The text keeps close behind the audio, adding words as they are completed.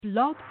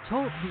Blog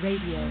Talk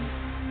Radio.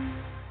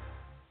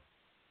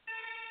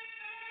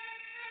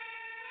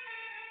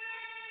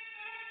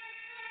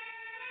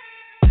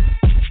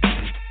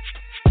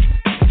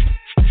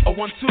 A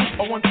 1 2,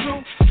 a 1 2.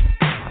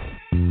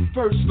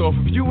 First off,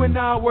 if you and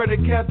I were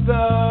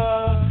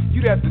together,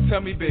 you'd have to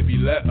tell me, baby,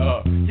 let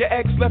up. Your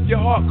ex left your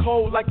heart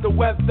cold like the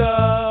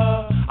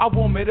weather. I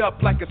warm it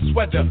up like a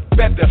sweater,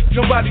 better.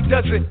 Nobody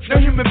does it. No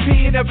human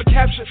being ever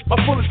captured my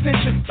full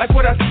attention like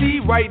what I see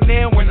right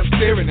now when I'm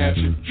staring at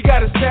you. You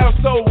got a style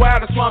so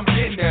wild, that's why I'm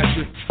getting at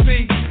you.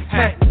 See,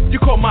 hey, you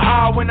caught my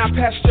eye when I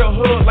passed your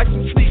hood like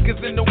some sneakers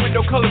in the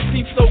window. Colors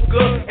seem so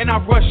good, and I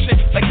rush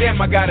it like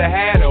damn, I gotta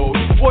have those.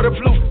 Water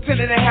blue, 10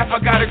 and a half, I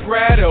gotta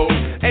grab those.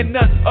 And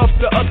none of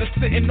the others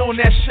sitting on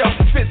that shelf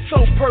fit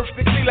so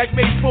perfectly like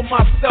made for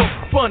myself.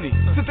 Funny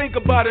to think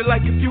about it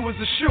like if you was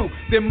a shoe,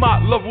 then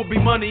my love would be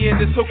money and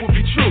this hook would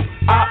be true.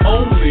 I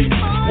only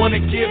wanna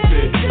give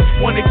it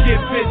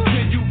to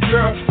you,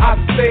 girl. I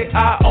say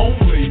I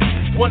only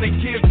wanna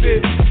give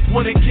it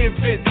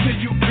to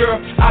you,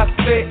 girl. I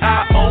say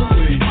I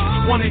only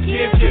wanna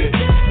give it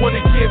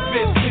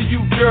to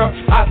you, girl.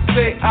 I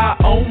say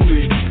I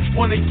only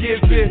wanna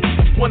give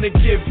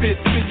it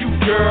to you,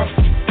 girl.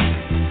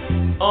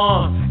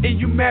 And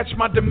you match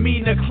my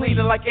demeanor,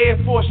 cleaner like Air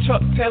Force,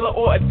 Chuck Taylor,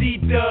 or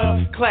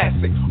Adidas.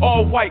 Classic,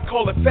 all white,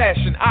 call it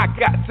fashion. I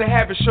got to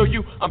have it, show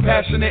you I'm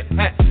passionate.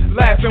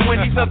 Laughing when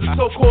these other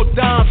so-called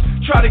dimes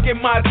try to get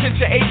my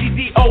attention.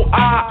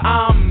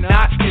 I'm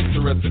not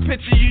interested.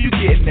 Picture you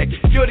get naked.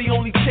 You're the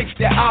only chick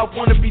that I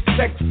wanna be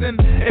sexing.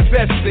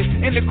 Invested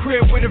in the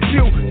crib with a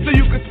view, so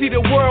you can see the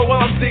world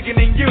while I'm digging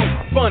in you.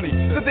 Funny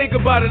to think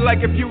about it like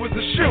if you was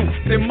a shoe,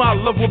 then my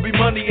love will be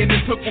money and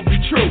this hook will be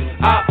true.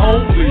 I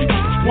only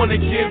wanna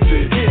give it to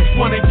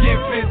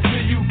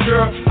you,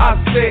 girl. I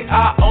say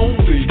I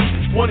only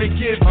wanna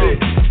give it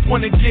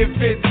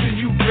to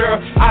you, girl.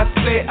 I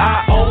say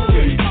I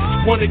only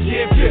wanna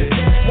give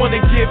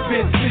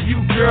it to you,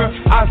 girl.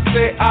 I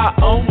say I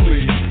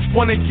only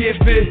wanna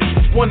give it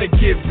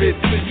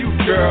to you,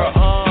 girl.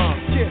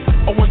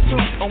 Yeah. I want to.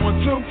 I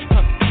want to.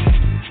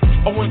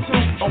 I want to. I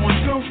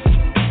want to.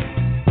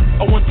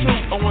 I want to.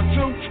 I want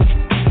to.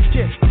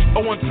 Yeah. I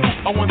want to.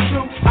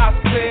 I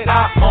said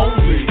I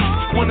only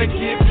wanna give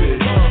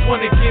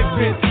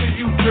it to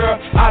you, girl.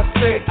 I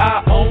say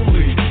I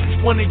only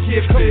wanna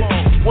give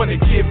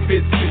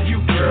it to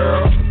you,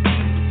 girl.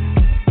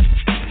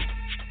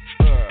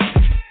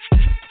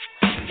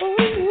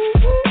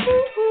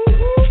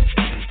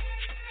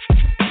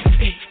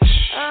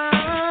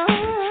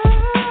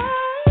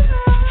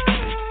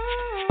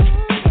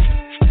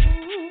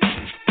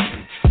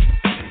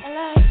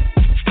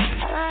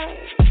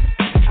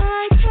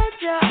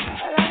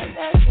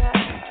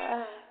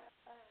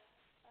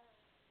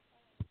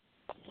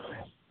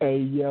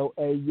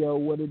 Hey yo,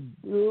 what it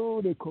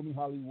do? They call me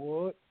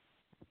Hollywood.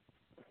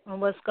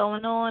 And what's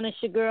going on?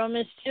 It's your girl,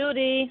 Miss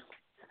Judy.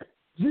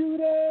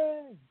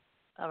 Judy!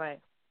 All right.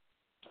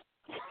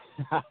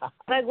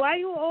 Like, why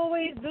you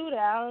always do that?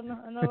 I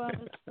never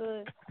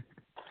understood.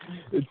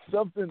 It's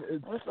something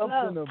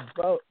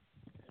about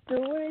the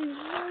way you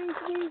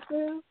make me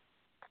feel.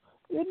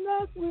 It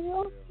knocks me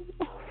off.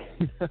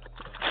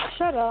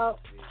 Shut up.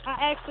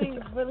 I actually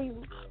really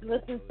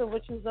listened to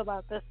what you was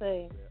about to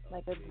say.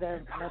 Like a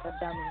dummy.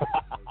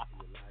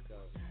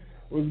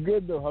 Was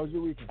good though. How's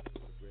your weekend?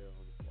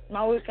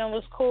 My weekend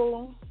was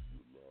cool.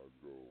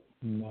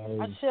 Nice.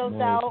 I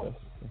chilled out.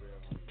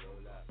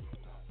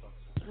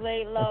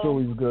 Laid low. That's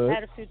always good.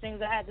 Had a few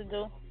things I had to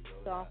do.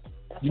 So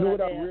you know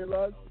what I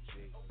realized?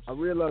 I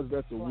realized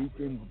that the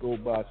weekends go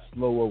by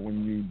slower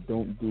when you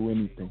don't do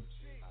anything.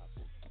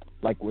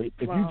 Like if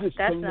you just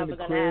chilling in the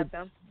crib.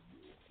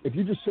 If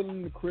you just chilling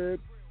in the crib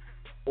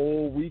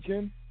all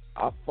weekend,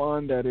 I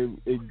find that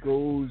it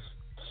goes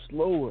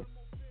slower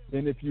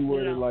than if you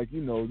were to,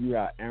 you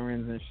got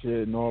errands and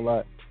shit and all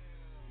that.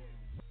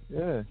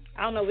 Yeah.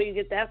 I don't know where you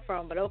get that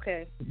from, but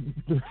okay.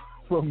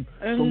 from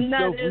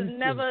there's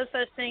never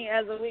such thing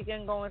as a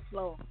weekend going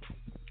slow.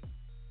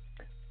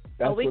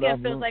 A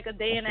weekend feels like a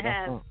day and a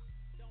half.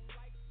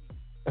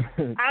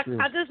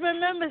 I just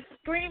remember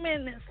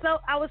screaming. So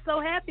I was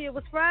so happy it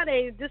was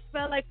Friday. It just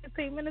felt like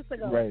 15 minutes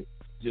ago. Right.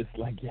 Just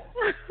like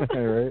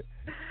right.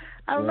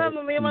 I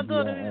remember me and my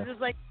daughter was just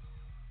like.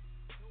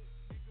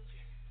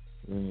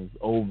 It's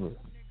over.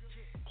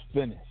 It's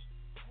finished.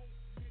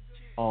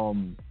 I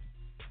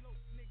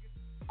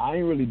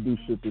ain't really do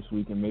shit this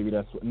weekend. Maybe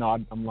that's what. No,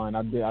 I'm lying.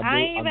 I did. I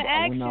ain't even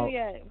asked you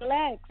yet.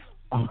 Relax.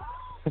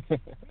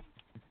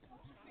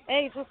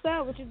 Hey, what's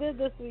up? What you did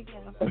this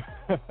weekend?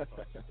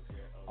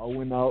 I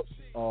went out.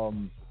 I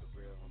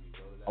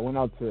went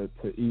out to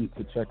eat,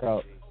 to check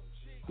out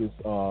this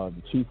the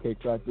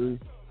Cheesecake Factory.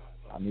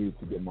 I needed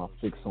to get my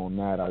fix on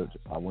that.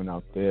 I went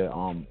out there.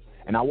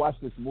 And I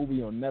watched this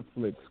movie on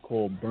Netflix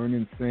called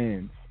Burning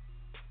Sands.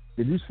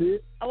 Did you see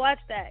it? I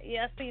watched that.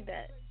 Yeah, I see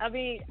that. I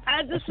mean,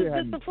 I just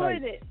was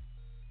disappointed.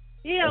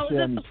 Yeah, I was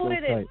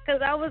disappointed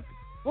because I was.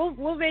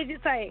 What made you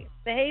tight?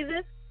 The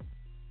hazes?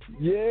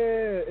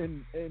 Yeah,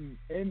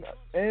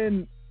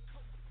 and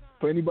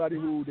For anybody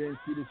who didn't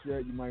see this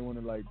yet, you might want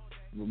to like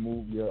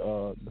remove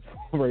your the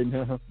phone right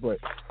now. But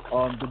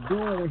the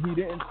dude, when he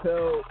didn't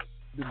tell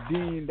the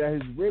dean that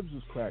his ribs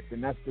was cracked,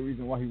 and that's the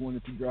reason why he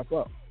wanted to drop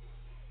out.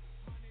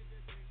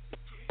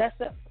 That's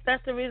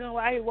the reason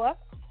why he what?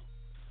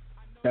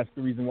 That's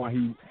the reason why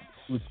he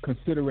was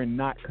considering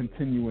not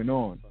continuing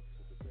on.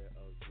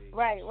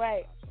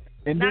 Right.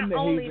 And not then the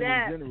only hazing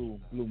that, in general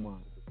blew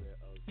mine.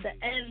 The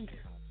end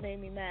made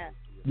me mad.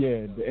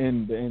 Yeah, the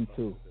end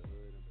too.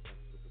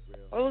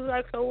 I was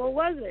like, so what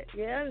was it?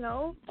 Yeah,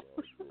 no.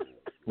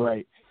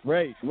 Right.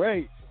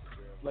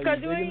 Because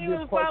you ain't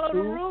even follow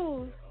the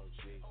rules.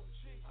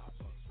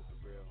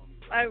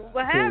 Like,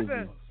 what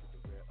happened?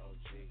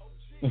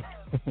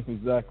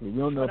 Exactly. We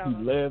don't know if he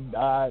lived,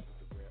 died.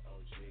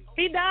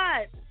 He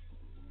died.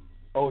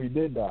 Oh, he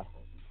did die.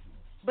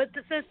 But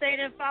since they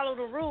didn't follow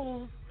the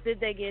rules, did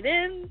they get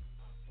in?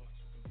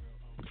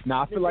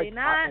 Now, I feel like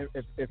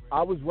if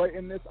I was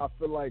writing this, I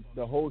feel like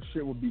the whole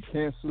shit would be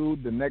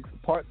canceled. The next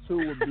part 2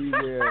 would be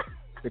where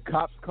the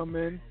cops come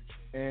in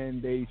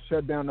and they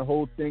shut down the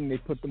whole thing. They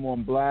put them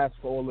on blast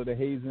for all of the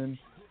hazing.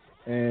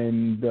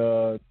 And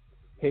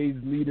haze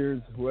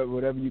leaders,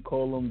 whatever you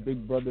call them,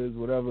 big brothers,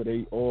 whatever,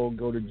 they all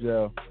go to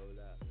jail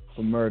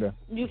for murder.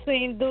 You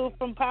seen dude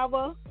from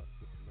Power?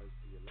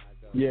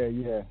 Yeah.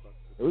 There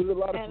was a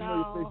lot of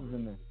familiar faces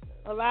in there.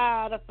 A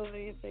lot of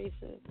familiar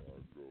faces.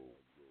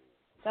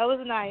 That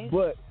was nice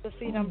to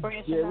see them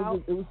branching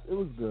out. It was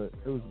good.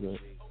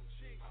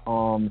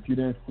 If you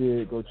didn't see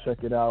it, go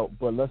check it out.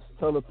 But let's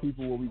tell the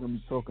people what we're going to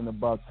be talking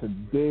about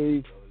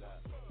today.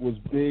 Was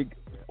big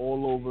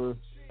all over,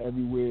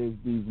 everywhere, is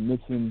these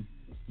missing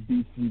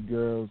DC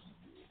girls.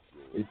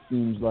 It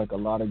seems like a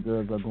lot of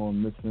girls are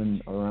going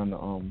missing around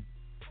the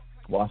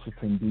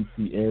Washington,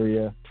 D.C.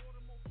 area.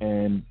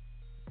 And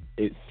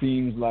it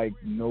seems like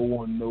no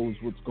one knows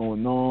what's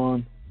going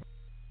on.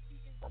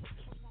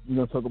 We're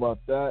going to talk about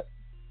that.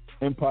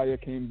 Empire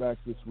came back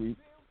this week.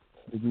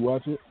 Did you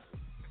watch it?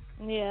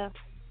 Yeah.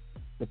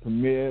 The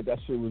premiere, that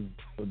shit was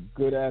a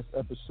good-ass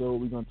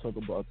episode. We're going to talk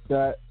about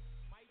that.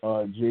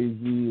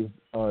 Jay-Z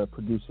is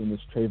producing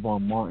this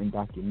Trayvon Martin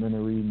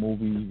documentary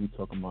movie. We're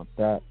talking about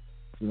that.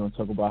 We're going to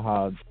talk about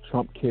how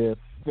Trump Care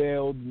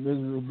failed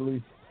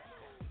miserably.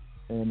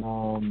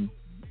 And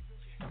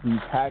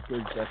these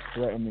hackers that's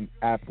threatening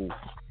Apple.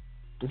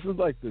 This is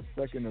like the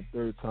second or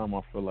third time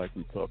I feel like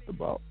we talked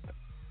about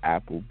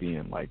Apple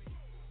being like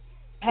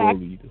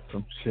bullied or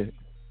some shit.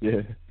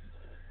 Yeah.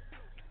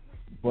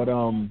 But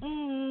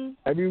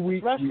every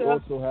week we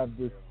also have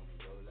this,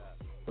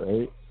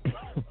 right?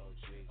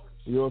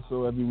 We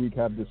also every week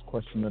have this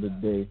question of the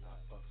day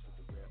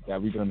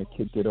that we're gonna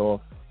kick it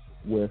off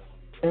with,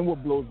 and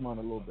what blows mine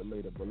a little bit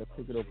later. But let's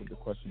kick it off with the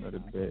question of the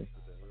day,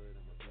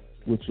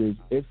 which is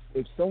if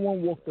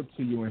someone walked up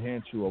to you and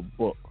handed you a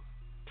book,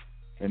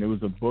 and it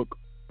was a book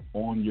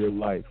on your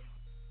life,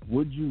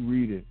 would you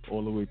read it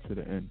all the way to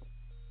the end?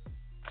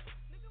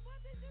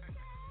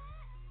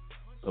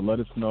 So let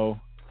us know.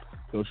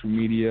 Social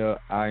media,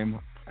 I'm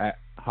at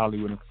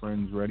Hollywood and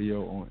Friends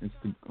Radio on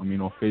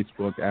on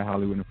Facebook, at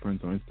Hollywood and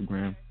Friends on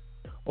Instagram,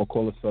 or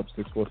call us up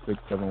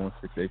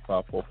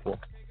 646-716-8544.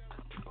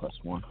 Press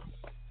 1.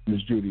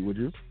 Miss Judy, would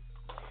you?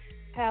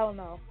 Hell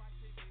no.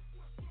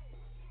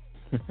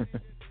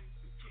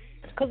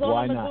 Because all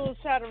I'm gonna do is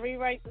try to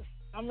rewrite this.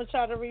 I'm gonna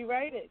try to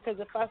rewrite it. Because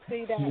if I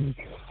see that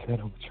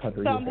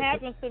something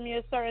happens to me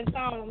at a certain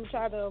time, I'm gonna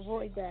try to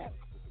avoid that.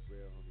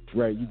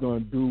 Right, you're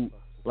gonna do.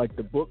 Like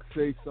the book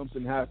says,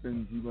 something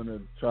happens, you're going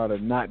to try to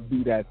not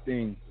do that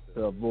thing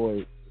to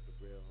avoid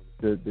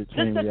the chain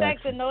reaction. Just the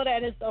fact to know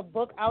that it's a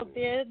book out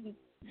there,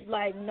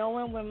 like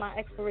knowing when my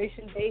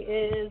expiration date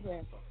is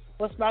and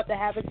what's about to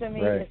happen to me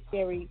is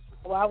scary.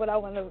 Why would I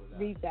want to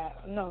read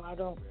that? No, I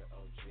don't.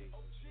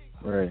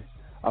 Right.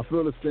 I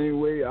feel the same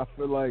way. I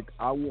feel like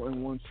I wouldn't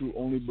want to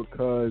only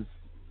because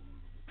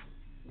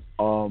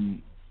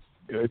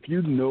if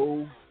you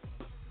know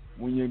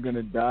when you're going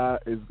to die,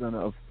 it's going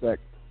to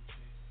affect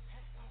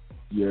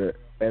your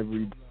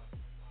every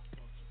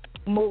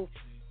move,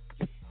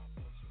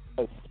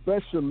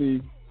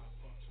 especially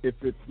if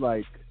it's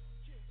like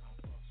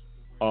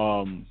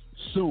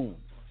soon.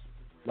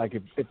 Like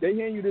if they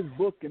hand you this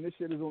book and this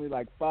shit is only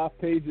like 5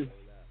 pages,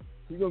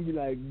 you're gonna be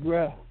like,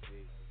 bruh.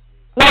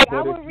 Like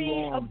I would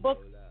read a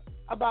book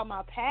about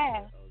my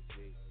past,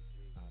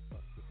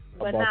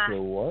 but about not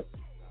your what?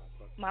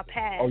 My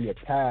past. Oh, your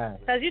past.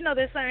 Because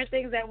there's certain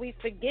things that we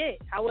forget.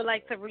 I would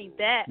like to read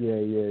that.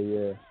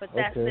 Yeah. But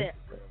that's it.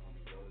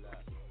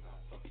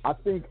 I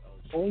think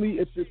only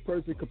if this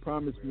person could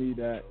promise me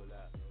that,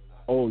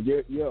 oh,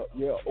 you're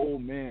an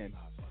old man,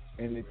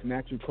 and it's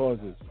natural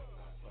causes.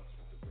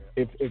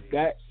 If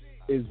that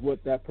is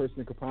what that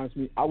person could promise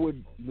me, I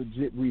would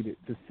legit read it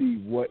to see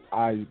what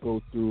I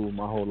go through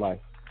my whole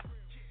life.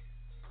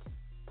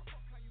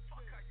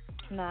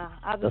 Nah,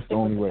 I'll just That's stick the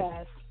only with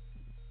way.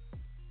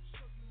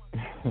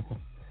 the past.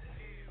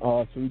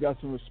 So we got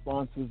some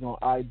responses on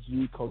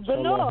IG.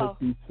 Coachella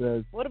Hippie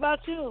says, what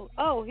about you?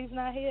 Oh, he's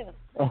not here.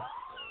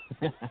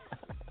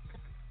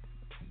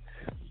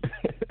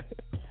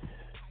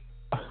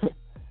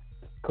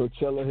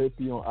 Coachella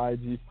Hippie on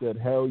IG said,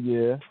 hell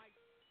yeah,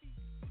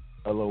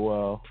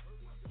 LOL.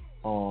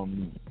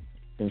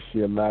 And she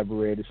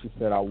elaborated. She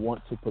said, I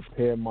want to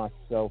prepare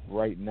myself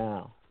right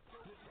now.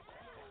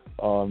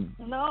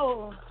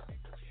 No.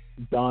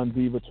 Don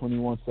Diva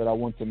 21 said, I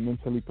want to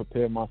mentally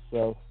prepare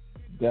myself.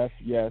 Deaf,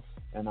 yes,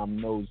 and I'm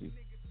nosy.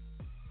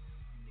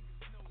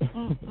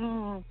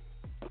 You're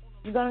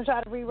gonna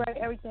try to rewrite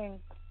everything.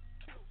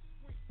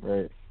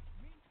 Right.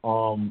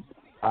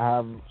 I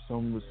have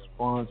some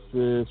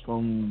responses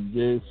from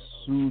Jesus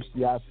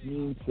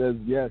Yasmin says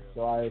yes,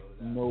 so I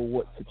know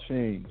what to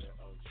change.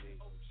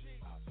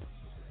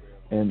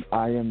 And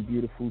I Am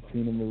Beautiful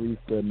Tina Marie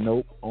said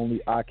nope,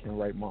 only I can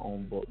write my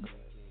own book.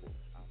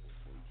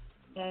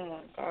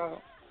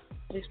 Oh,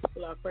 these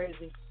people are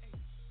crazy.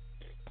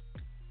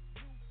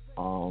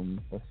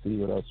 Let's see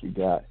what else we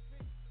got.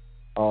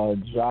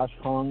 Josh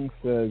Hung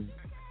says,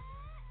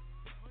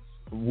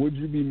 would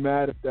you be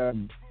mad if that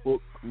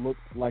book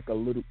looked like a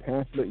little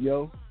pamphlet,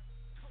 yo?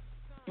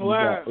 You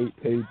got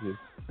 8 pages.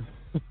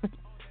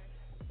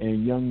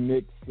 And Young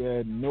Nick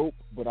said, nope,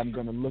 but I'm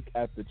going to look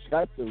at the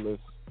chapter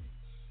list,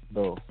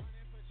 though.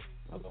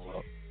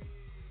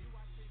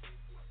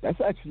 That's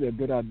actually a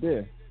good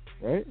idea,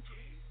 right?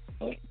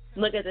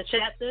 Look at the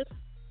chapters?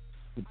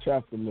 The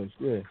chapter list,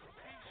 yeah.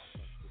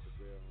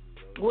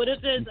 What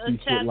if there's a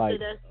chapter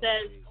that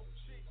says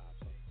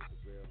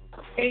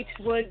H.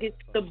 Wood gets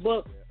the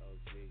book,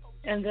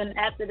 and then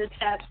after the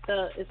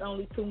chapter, it's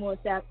only 2 more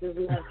chapters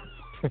left?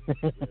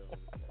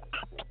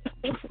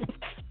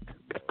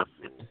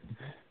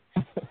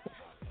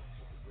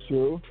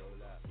 True.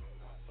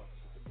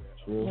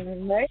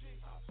 Right?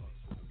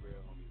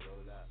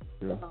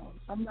 True. So,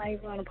 I'm not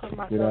even going to put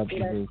myself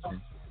through that.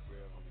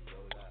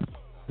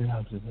 Good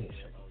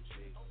observation.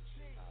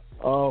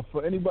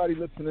 For anybody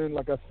listening,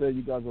 like I said,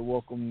 you guys are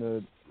welcome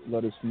to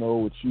let us know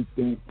what you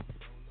think.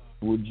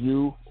 Would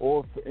you,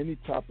 or for any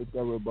topic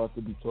that we're about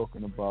to be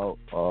talking about,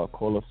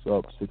 call us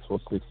up,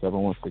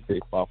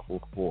 646-716-8544,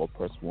 or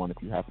press 1 if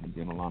you happen to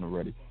be on the line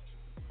already.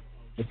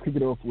 Let's kick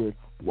it off with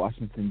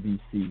Washington,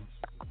 D.C.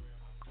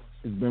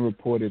 It's been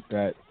reported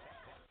that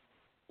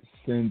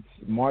since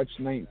March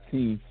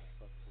 19th,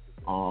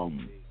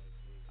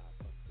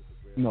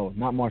 no,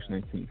 not March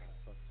 19th.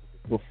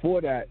 Before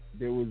that,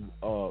 there was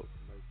a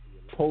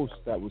post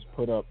that was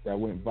put up that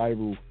went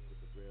viral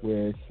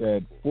where it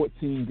said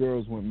 14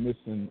 girls went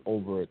missing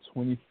over a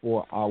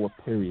 24-hour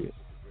period.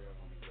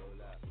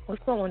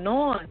 What's going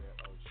on?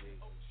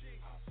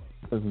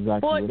 That's exactly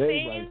 14? what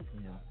everybody's saying.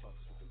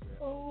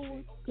 Oh,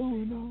 what's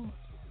going on?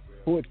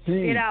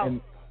 14. Get out.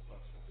 And,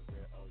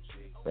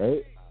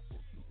 right?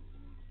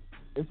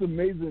 It's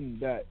amazing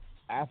that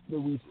after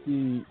we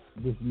see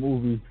this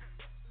movie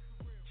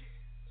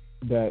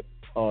that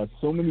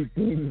so many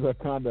things are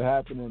kind of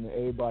happening and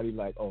everybody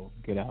like, oh,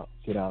 get out.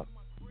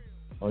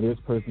 Oh, this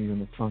person's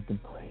in a sunken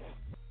place.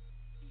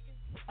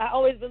 I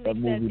always believe that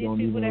these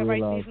people that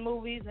realize. write these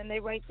movies and they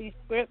write these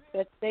scripts,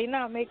 that they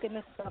not making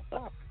this stuff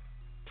up.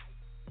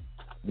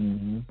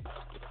 Mm-hmm.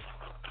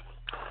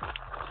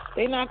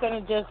 They're not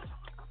going to just,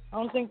 I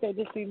don't think they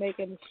just be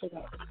making this shit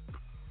up.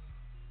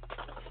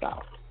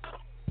 Stop.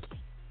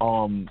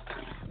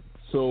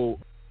 So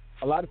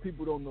a lot of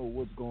people don't know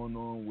what's going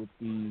on with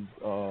these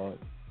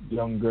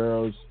young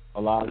girls.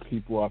 A lot of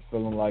people are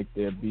feeling like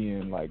they're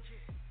being like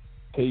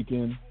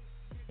taken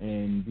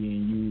and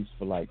being used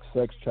for like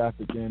sex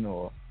trafficking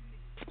or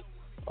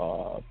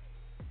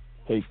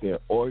take their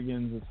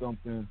organs or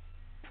something.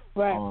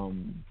 Right.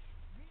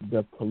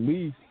 The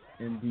police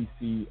in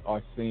D.C.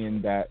 are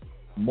saying that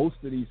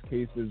most of these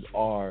cases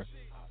are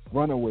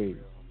runaways.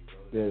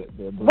 They're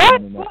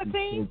blaming that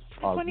these kids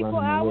are 24 running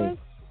hours? away.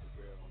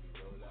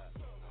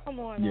 Come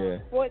on. Yeah.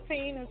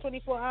 14 and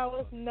 24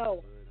 hours?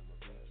 No.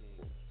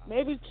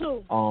 Maybe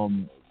 2.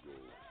 And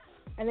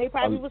they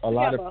probably was together,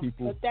 lot of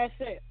people, but that's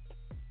it.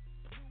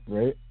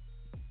 Right?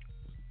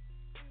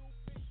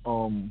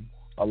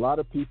 A lot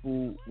of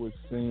people was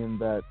saying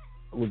that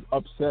was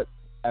upset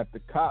at the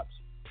cops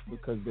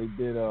because they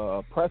did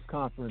a press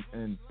conference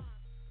and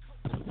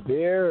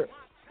their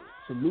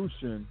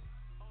solution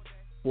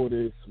for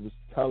this was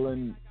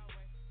telling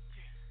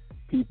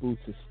people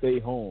to stay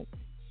home,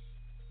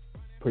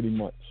 pretty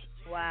much.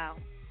 Wow.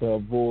 To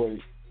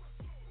avoid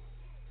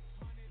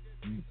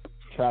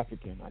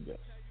trafficking, I guess.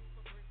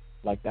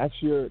 Like that's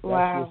your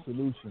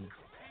solution.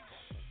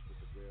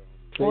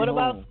 Stay what home.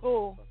 About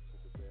school?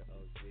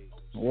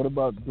 What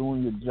about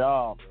doing your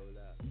job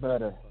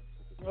better?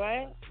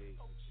 Right.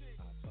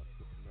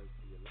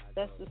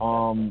 That's the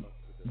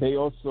They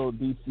also,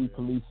 DC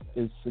police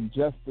is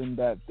suggesting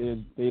that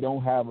they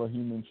don't have a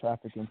human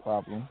trafficking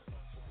problem.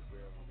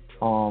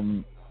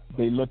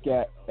 They look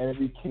at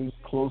every case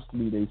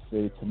closely, they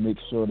say, to make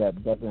sure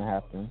that doesn't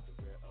happen.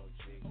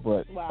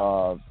 But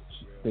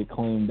they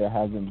claim there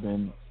hasn't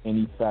been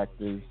any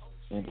factors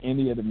in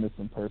any of the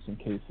missing person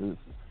cases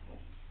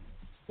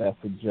that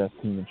suggest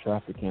human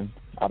trafficking.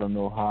 I don't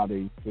know how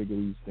they figure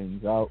these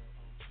things out.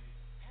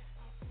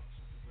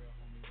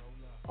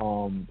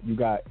 You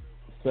got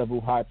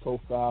several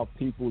high-profile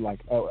people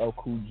like LL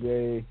Cool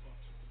J,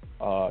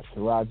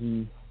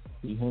 Taraji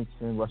P.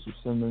 Henson, Russell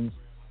Simmons,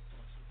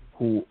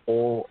 who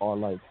all are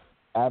like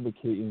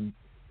advocating,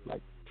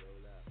 like,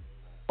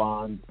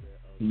 find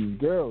these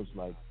girls.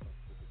 Like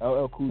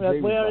LL Cool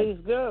J where are was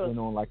these girls? went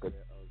on like a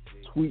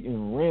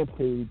tweeting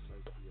rampage,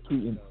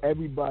 tweeting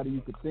everybody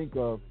you could think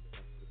of,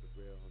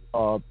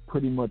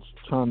 pretty much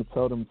trying to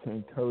tell them to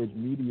encourage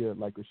media.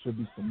 Like, there should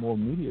be some more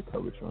media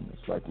coverage on this.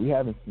 Like, we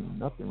haven't seen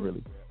nothing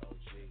really,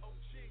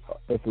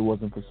 if it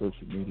wasn't for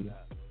social media.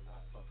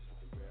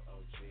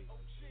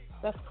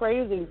 That's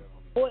crazy.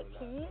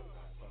 14?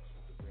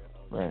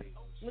 Right.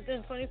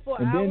 Within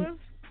 24 hours?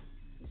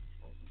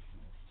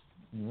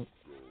 Yep.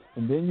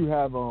 And then you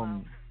have,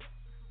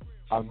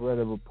 I've read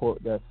a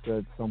report that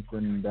said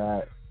something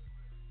that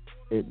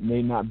it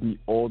may not be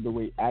all the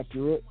way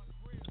accurate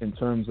in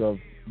terms of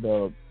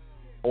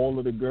all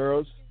of the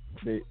girls.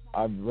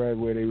 I've read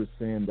where they were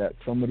saying that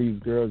some of these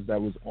girls that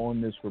was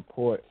on this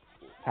report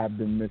have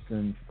been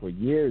missing for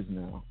years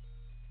now.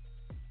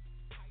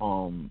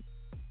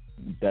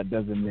 That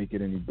doesn't make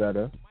it any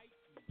better,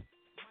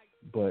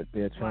 but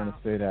they're trying to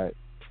say that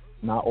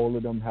not all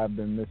of them have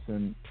been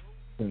missing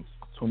since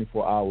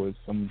 24 hours.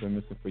 Some have been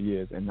missing for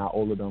years, and not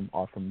all of them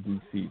are from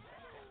D.C.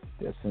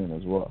 They're saying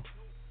as well.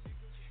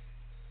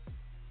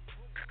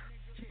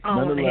 I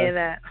don't want to hear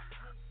that.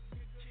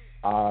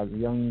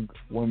 Young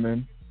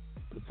women,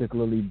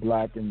 particularly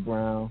black and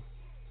brown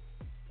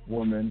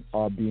women,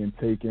 are being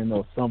taken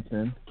or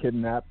something,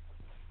 kidnapped,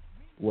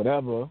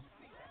 whatever.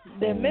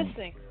 They're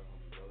missing.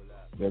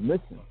 They're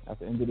missing at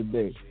the end of the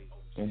day,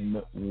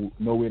 and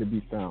nowhere to be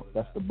found.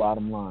 That's the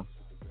bottom line.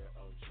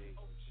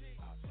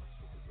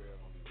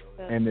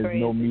 And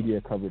there's no media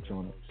coverage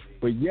on it.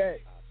 But yet,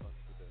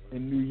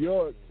 in New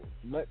York,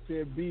 let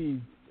there be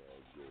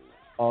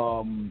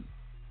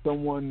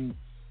someone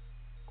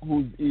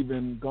who's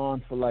even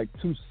gone for like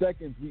 2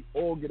 seconds, we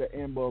all get an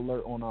Amber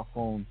Alert on our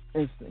phones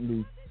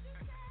instantly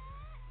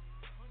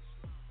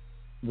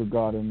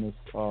regarding this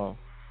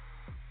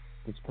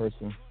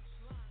person.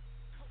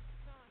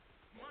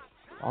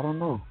 I don't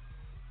know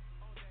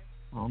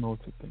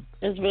what to think.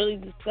 It's really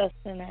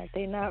disgusting that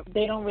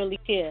they don't really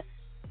care.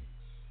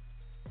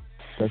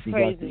 That's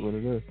exactly what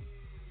it is.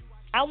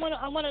 I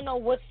want to know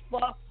what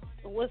sparked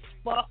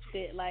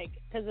it, like,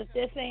 because if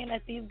they're saying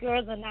that these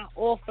girls are not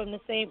all from the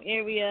same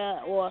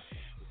area, or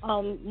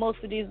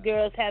most of these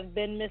girls have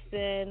been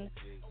missing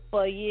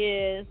for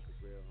years,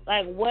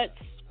 like, what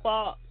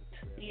sparked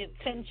the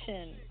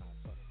attention?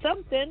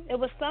 Something. It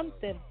was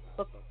something,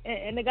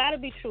 and it got to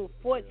be true.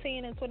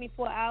 14 and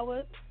 24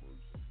 hours.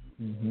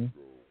 Mhm.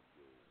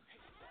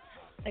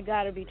 It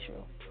got to be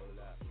true.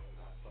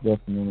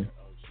 Definitely.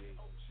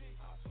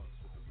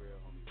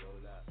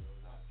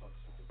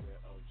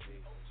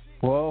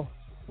 Well,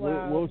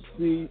 we'll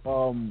see.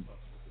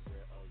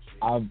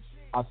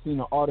 I've seen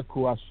an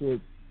article I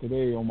shared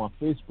today on my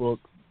Facebook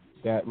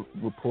that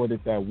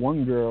reported that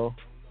one girl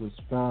was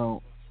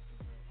found.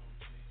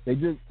 They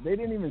didn't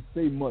even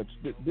say much.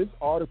 This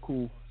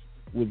article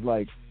was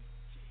like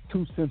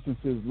 2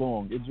 sentences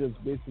long. It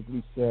just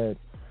basically said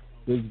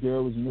this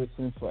girl was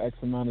missing for X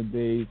amount of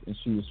days and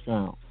she was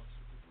found.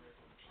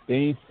 They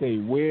ain't say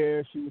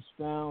where she was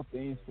found. They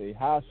ain't say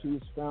how she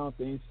was found.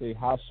 They ain't say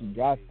how she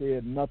got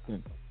there.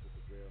 Nothing.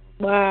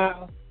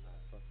 Wow.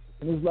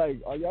 And it's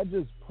like, are y'all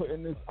just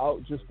putting this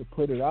out just to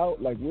put it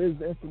out? Like, where's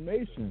the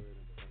information?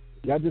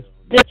 Y'all just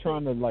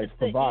trying to, like,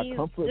 provide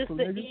comfort for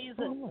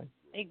niggas?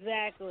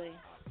 Exactly.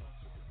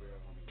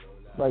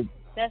 Like,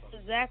 that's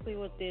exactly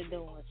what they're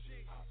doing.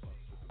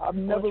 I've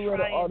never read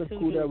an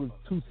article that was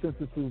 2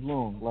 sentences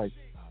long. Like,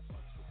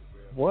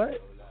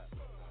 what?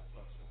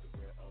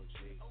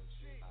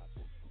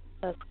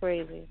 That's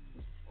crazy.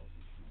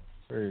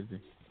 Crazy.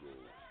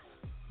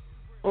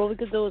 All we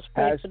could do is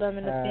pray for them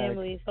and the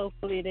families.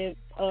 Hopefully they're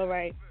all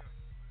right.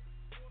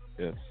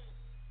 Yes,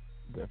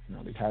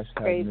 definitely.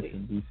 Hashtag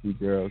missing DC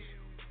girls.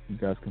 You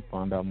guys can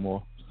find out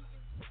more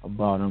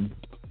about them.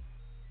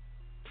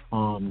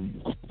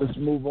 Let's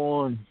move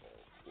on.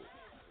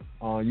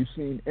 You've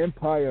seen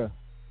Empire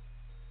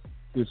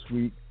this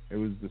week. It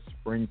was the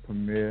spring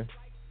premiere.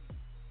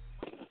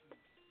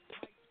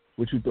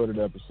 What you thought of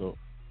the episode?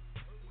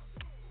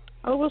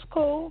 It was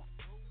cool.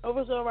 It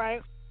was all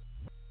right.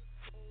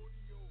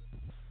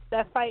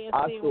 That fighting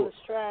scene was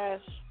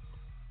trash.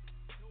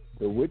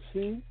 The which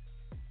scene?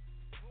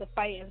 The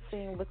fighting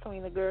scene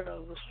between the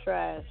girls was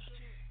trash.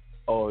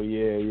 Oh,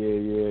 yeah.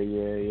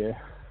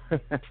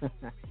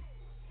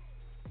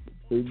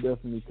 They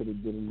definitely could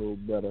have did a little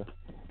better.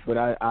 But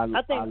I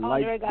think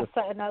Andre got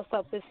something else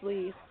up his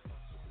sleeve.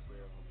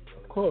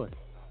 Of course.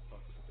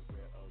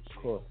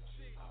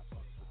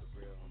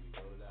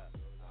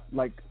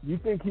 Like, you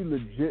think he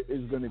legit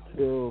is going to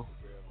kill...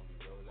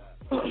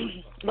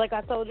 Like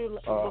I told you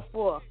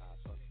before,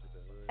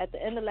 at the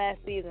end of last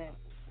season,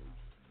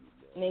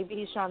 maybe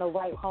he's trying to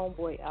wipe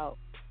Homeboy out.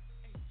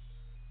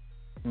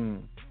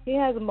 He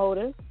has a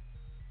motive.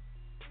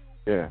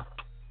 Yeah.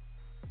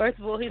 First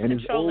of all, he's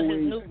controlling his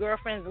new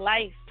girlfriend's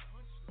life.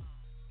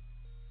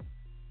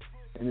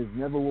 And it's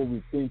never what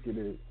we think it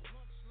is.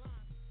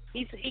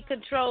 He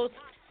controls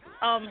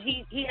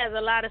he has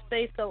a lot of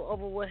say so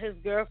over what his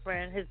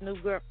new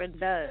girlfriend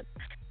does.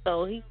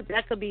 So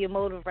that could be a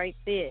motive right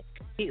there.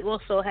 He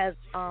also has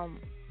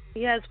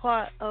he has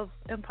part of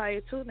Empire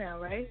too now,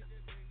 right?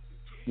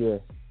 Yeah.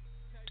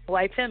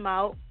 Wipe him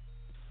out.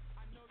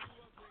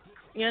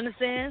 You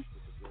understand?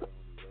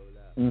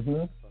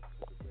 Mhm.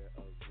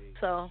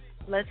 So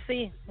let's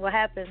see what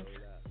happens.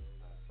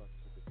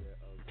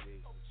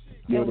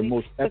 Yo, the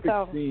most epic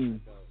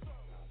scene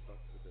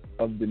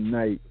of the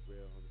night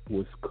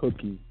was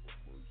Cookie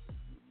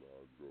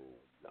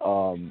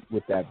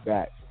with that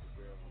bat.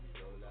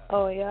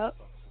 Oh, yeah.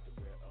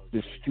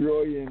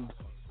 Destroying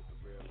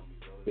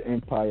the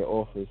Empire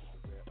office.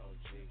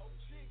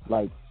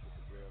 Like,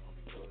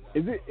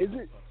 is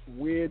it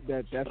weird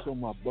that that's on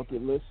my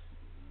bucket list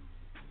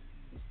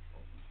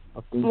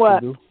of things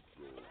what? to do?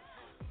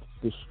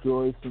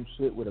 Destroy some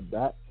shit with a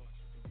bat?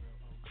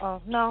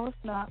 Oh, no, it's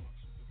not.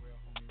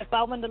 If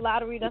I win the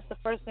lottery, that's the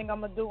first thing I'm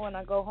going to do when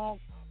I go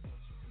home.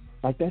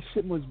 Like, that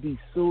shit must be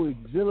so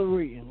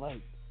exhilarating.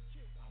 Like,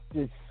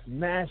 just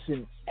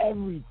smashing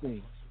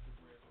everything.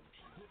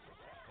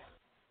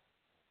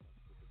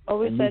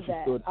 Always said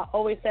that. I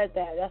always said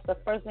that. That's the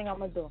first thing I'm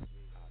going to do.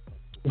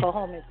 Go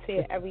home and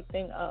tear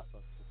everything up.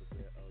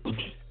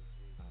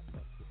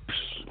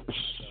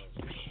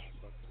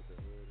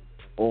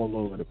 All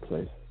over the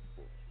place.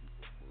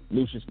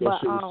 Lucius, that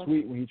shit was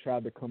sweet when he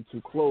tried to come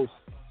too close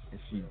and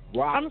she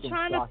rocked him. I'm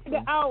trying to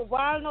figure out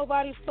why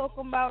nobody's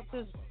talking about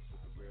this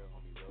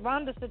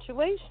Rhonda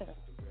situation.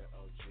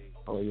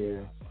 Oh,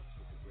 yeah.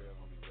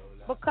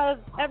 Because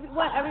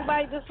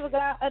everybody just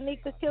forgot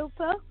Anika killed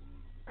her?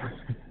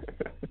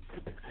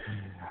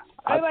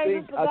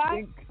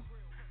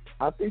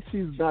 I think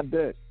she's not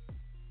dead.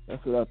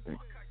 That's what I think.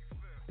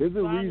 There's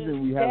a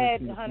reason we haven't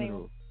seen a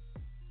funeral.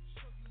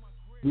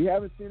 We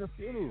haven't seen a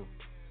funeral.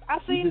 I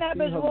seen that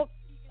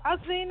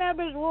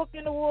bitch walk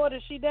in the water.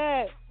 She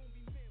dead.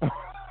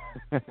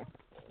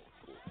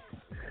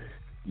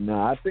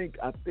 No, I think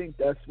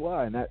that's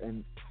why,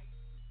 and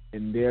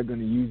they're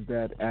gonna use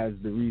that as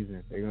the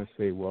reason. They're gonna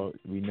say, well,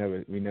 we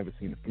never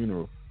seen a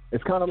funeral.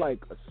 It's kind of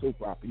like a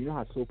soap opera. You know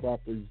how soap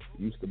operas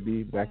used to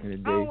be back in the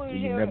day, where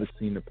you never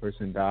seen the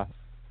person die,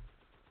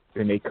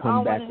 then they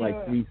come back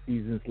like 3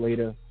 seasons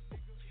later.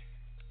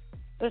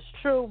 It's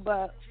true,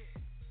 but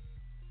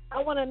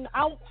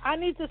I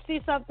need to see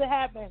something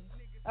happen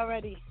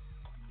already.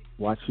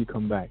 Watch she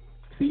come back.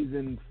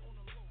 Season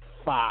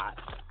 5.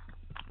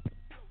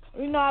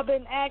 You know, I've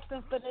been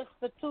asking for this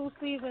for 2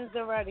 seasons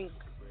already.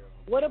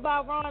 What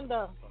about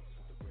Rhonda?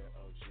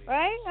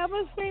 Right? I've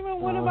been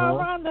screaming, what about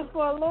Rhonda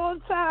for a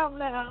long time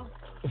now.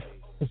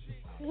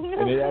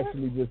 And they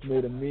actually just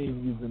made a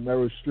meme using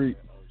Meryl Streep.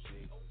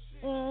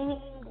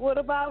 Mm-hmm. What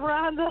about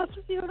Rhonda's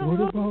funeral?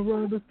 What about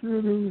Rhonda's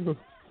funeral?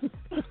 You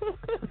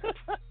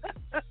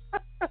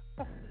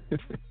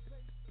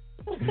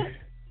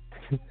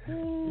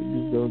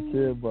just don't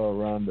care about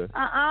Rhonda.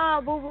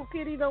 Boo Boo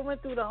Kitty done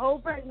went through the whole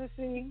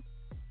pregnancy.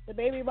 The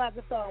baby about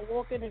to start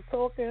walking and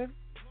talking.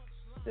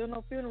 Still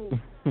no funeral.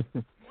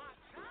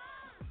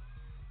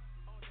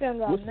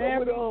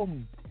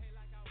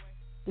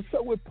 What's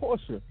up with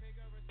Portia?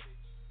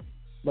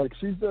 Like,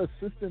 she's the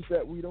assistant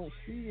that we don't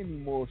see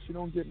anymore. She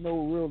don't get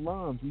no real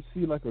lines. We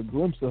see like a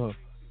glimpse of her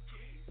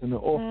in the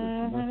office,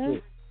 and that's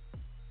it.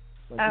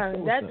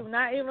 Like, that do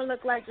not even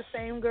look like the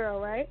same girl,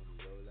 right?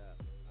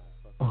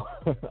 I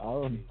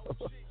don't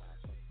know.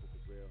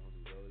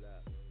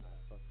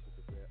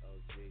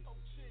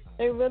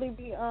 They really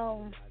be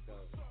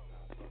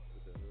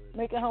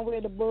making her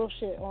wear the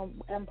bullshit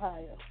on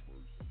Empire.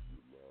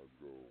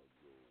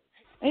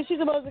 Ain't she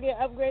supposed to get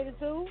upgraded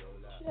too?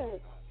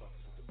 Shit.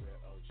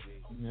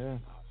 Yeah.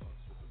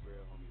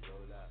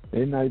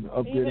 They not even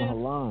upgrading her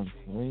lines.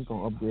 They ain't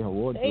gonna upgrade her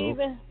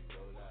wardrobe.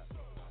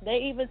 They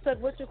even took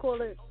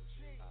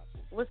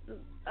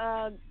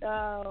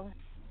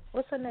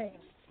what's her name?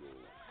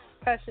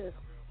 Precious.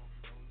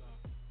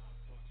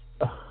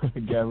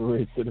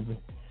 Gabrielle should have been.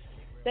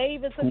 They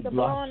even took the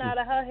blonde out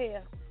of her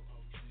hair.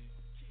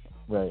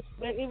 Right.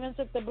 They even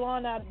took the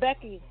blonde out of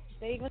Becky.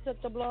 They even took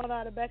the blonde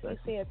out of Becky's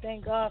hair.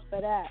 Thank God for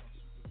that.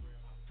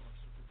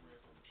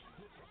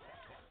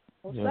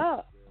 What's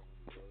up?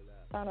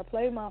 Trying to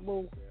play my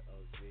boo.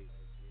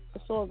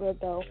 It's all good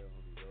though.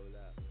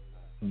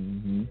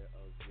 Mhm.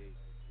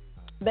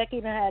 Becky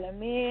done had a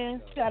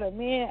man. She got a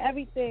man.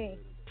 Everything.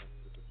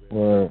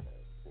 Word.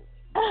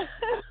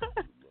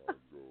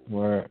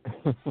 Word.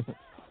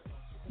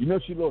 You know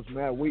she lost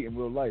mad weight in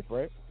real life,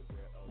 right?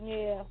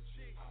 Yeah.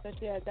 But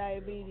she had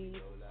diabetes.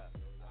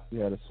 She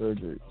had a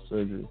surgery.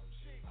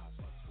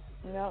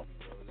 Yep.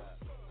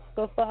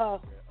 Good for her.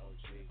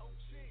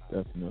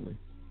 Definitely.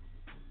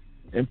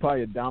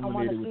 Empire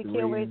dominated with the ratings.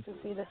 Can't wait to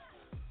see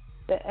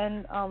the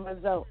end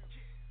result.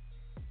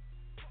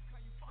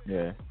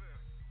 Yeah.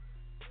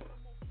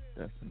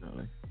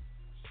 Definitely.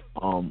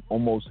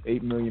 Almost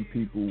 8 million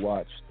people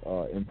watched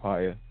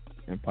Empire's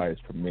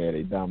premiere.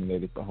 They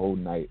dominated the whole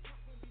night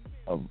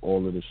of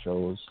all of the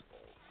shows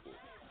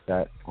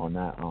that on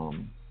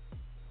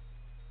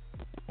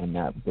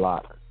that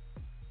block.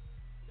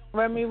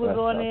 Remy was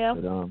on there.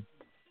 But,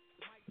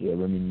 yeah,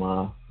 Remy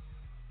Ma.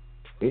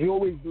 They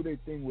always do their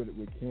thing with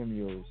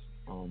cameos.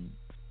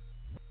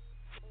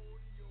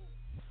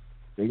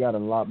 They got a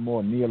lot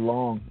more. Nia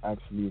Long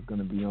actually is going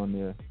to be on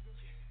there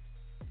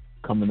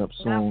coming up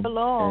soon. Not for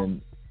long.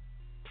 And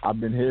I've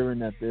been hearing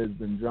that there's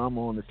been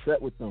drama on the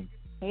set with them.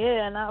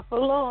 Yeah, not for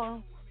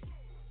long.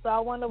 So I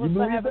wonder what's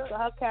going to happen to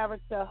her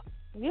character.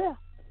 Yeah.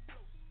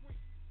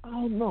 I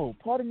don't know.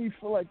 Part of me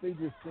feel like they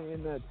just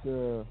saying that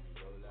to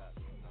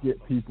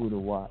get people to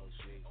watch.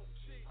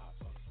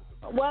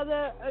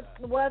 Whether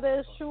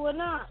it's true or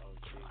not.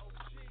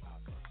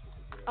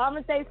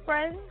 Aren't they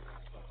friends?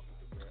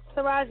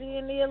 Taraji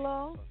and Nia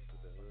Long?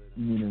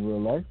 You mean in real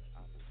life?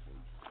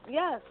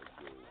 Yes.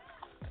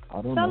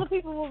 I don't know. Tell the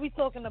people what we're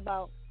talking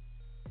about.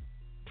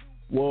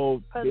 Well,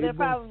 because they're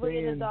probably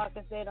in the dark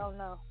if they don't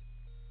know.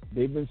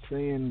 They've been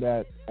saying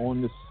that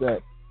on the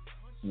set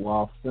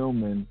while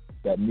filming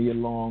that Nia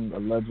Long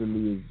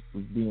allegedly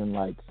was being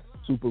like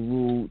super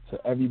rude to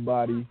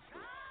everybody,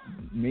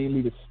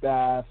 mainly the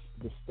staff.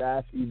 The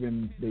staff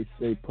even, they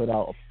say, put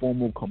out a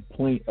formal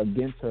complaint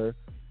against her.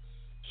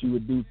 She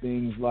would do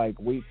things like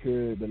wait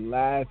till the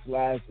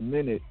last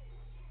minute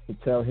to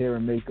tell hair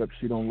and makeup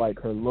she don't like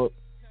her look,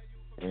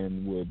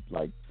 and would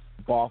like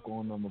bark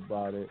on them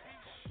about it.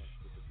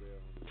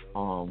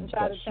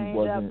 That she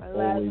wasn't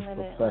always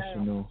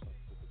professional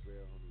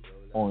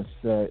on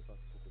set.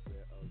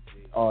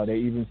 They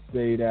even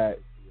say that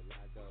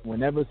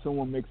whenever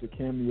someone makes a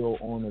cameo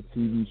on a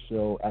TV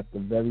show, at the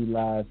very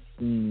last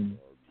scene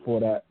for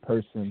that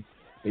person,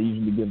 they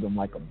usually give them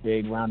like a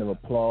big round of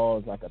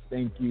applause, like a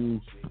thank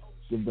you,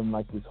 give them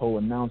like this whole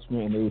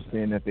announcement, and they were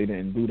saying that they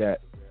didn't do that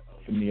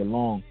for Nia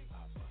Long.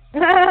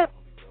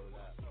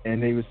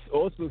 And they was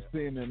also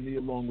saying that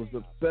Nia Long was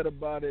upset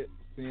about it,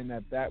 saying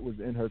that was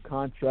in her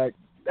contract.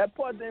 That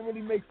part didn't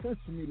really make sense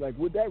to me. Like,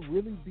 would that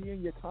really be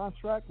in your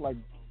contract? Like,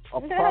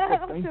 a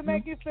proper thank you? To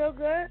make you feel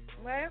good,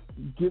 right?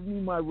 Give me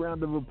my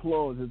round of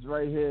applause. It's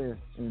right here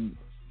in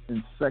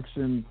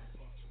section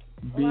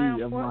B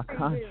of my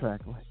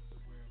contract.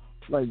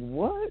 Like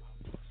what?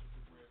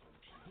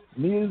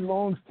 Nia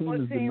Long's team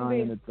is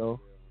denying it, though.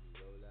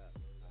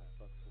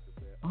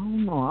 I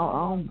don't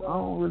know. I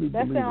don't really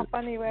believe it. That sounds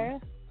funny,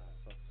 right?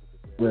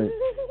 Right.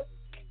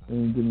 They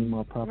didn't give me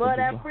my proper. Well,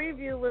 that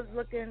preview was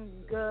looking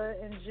good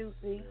and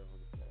juicy,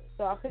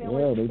 so I couldn't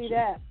wait to see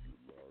that.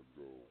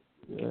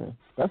 Yeah,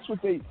 that's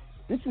what they.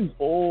 This is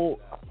all.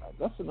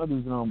 That's another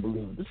reason I don't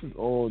believe it. This is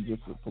all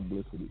just a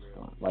publicity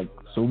stunt, like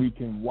so we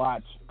can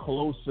watch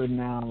closer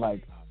now.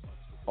 Like,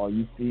 oh,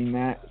 you seen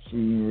that? She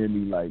ain't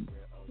really like.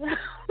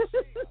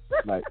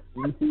 Like,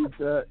 you see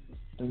that?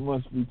 It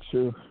must be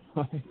true.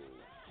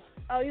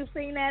 Oh, you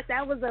seen that?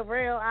 That was a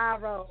real eye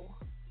roll.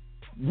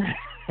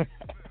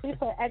 She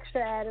put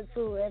extra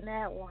attitude in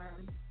that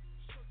one.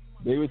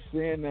 They were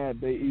saying that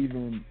they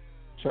even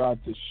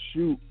tried to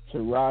shoot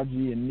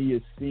Taraji and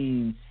Nia's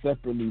scenes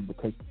separately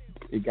because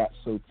it got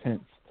so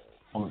tense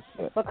on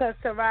set. Because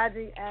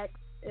Taraji asked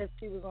if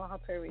she was on her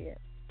period.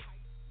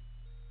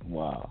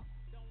 Wow.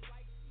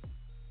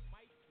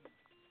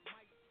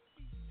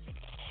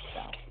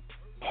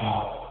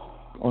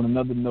 On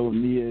another note,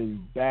 Nia is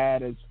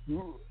bad as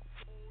fruit.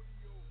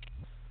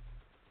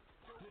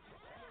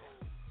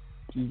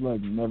 She's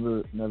like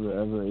never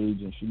ever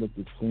aging. She looked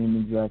the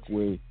same exact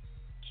way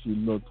she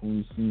looked when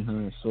we seen her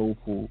in Soul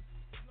Food.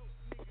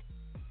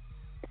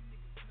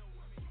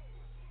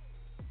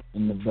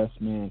 In The Best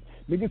Man.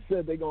 Niggas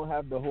said they gonna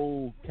have the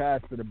whole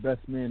cast of The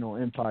Best Man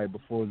on Empire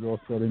before it's all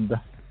said and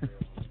done.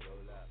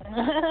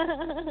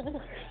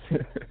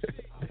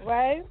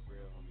 Right?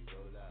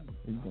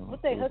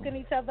 What, they hooking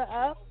each other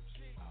up?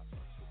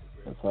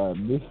 That's how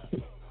it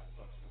be.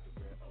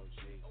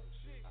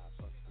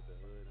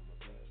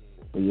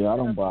 But yeah, I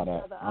don't buy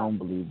that. I don't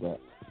believe that.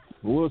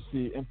 But we'll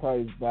see.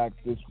 Empire's back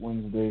this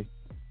Wednesday.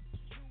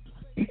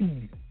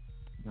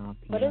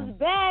 But it's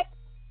back.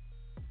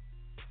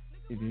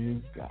 It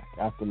is back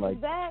after like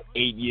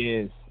 8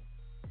 years.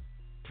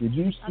 Did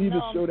you see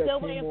the show that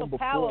came on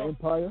before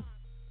Empire?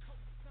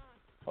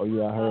 Oh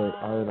yeah, I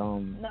heard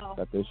no.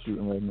 that they're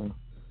shooting right now.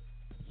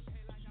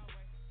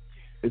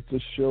 It's a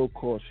show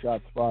called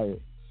Shots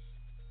Fired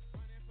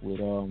with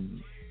Sanaa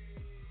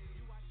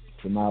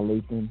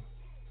Lathan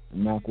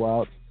and Mac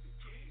Wild.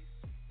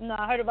 No,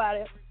 I heard about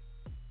it.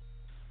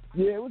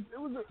 Yeah, it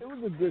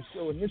was a good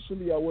show.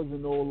 Initially, I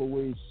wasn't all the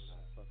way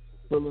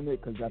feeling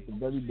it because at the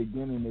very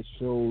beginning, it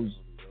shows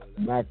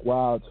Mac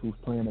Wild, who's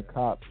playing a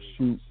cop,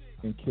 shoot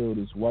and kill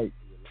this white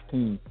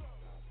teen,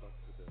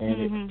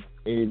 and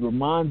it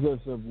reminds us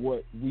of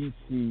what we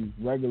see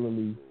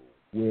regularly,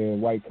 where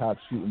white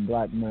cops shooting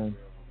black men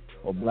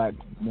or black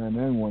men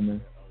and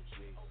women.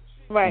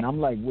 Right. And I'm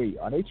like, wait,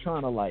 are they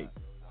trying to like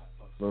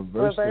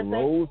reverse the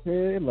roles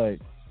here? Like,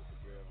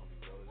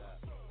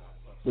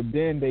 but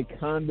then they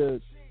kind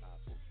of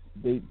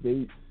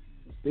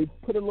they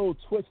put a little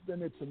twist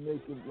in it to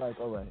make it like,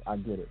 all right, I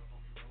get it.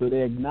 So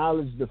they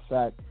acknowledge the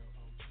fact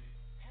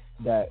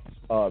that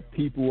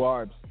people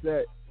are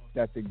upset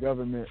that the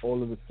government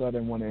all of a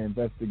sudden want to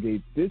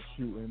investigate this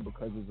shooting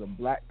because it's a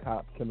black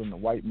cop killing a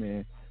white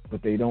man,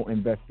 but they don't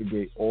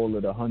investigate all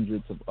of the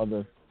hundreds of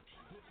other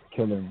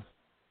killings.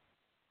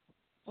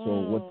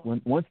 So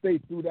once they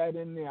threw that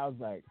in there, I was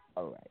like,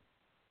 all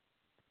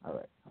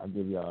right, I'll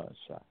give y'all a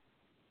shot.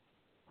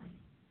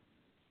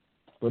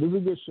 But it's a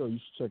good show. You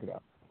should check it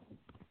out.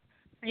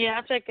 Yeah,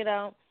 I'll check it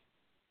out.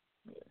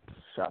 Yeah.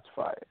 Shots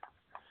fired.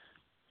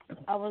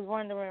 I was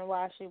wondering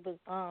why she was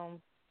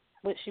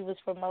what she was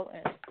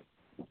promoting.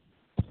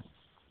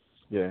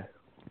 Yeah.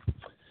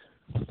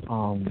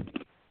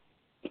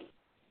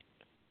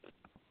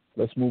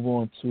 Let's move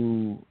on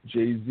to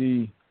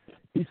Jay-Z.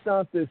 He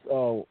signed this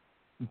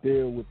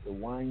deal with the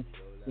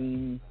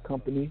Weinstein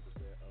Company.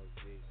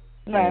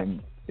 Right.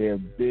 And they're a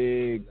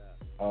big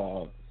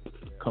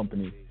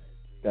company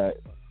that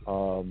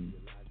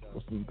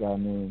what's this guy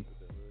name?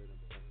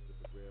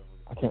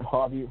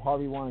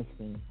 Harvey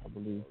Weinstein, I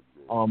believe.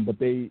 But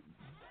they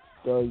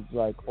does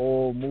like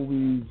all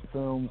movies,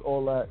 films,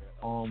 all that.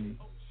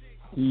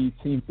 He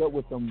teamed up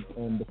with them,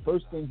 and the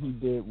first thing he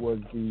did was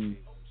the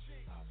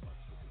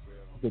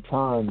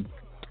Time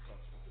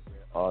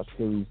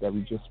series that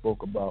we just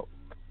spoke about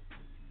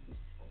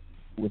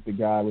with the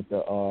guy with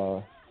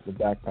the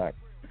backpack.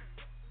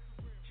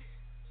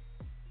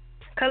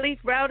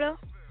 Khalif Browder.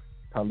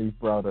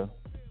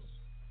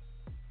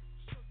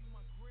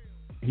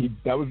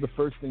 That was the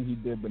first thing he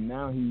did, but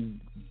now he's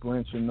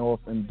branching off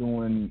and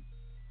doing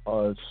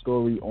a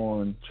story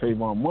on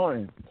Trayvon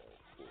Martin,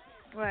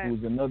 right,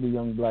 who's another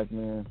young black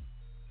man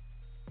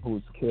who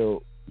was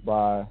killed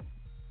by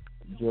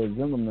George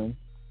Zimmerman,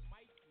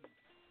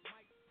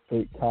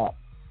 fake cop,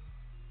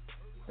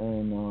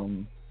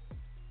 and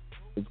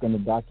it's going to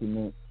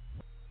document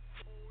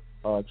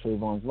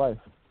Trayvon's life.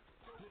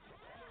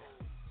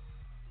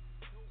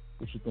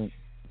 What you think?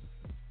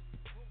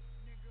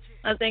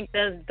 I think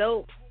that's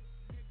dope,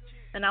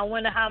 and I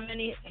wonder how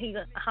many he's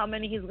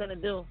gonna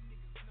do.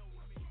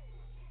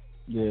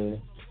 Yeah,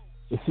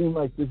 it seems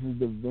like this is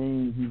the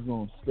vein he's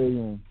gonna stay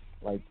in,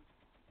 like,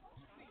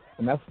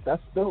 and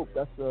that's dope.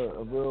 That's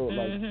a real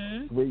like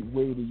great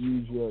way to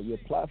use your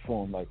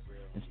platform. Like,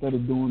 instead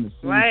of doing the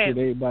same shit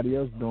everybody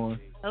else doing,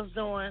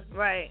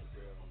 right.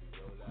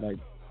 Like,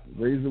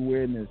 raise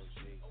awareness,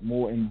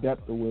 more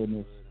in-depth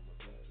awareness,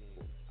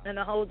 in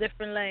a whole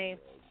different lane.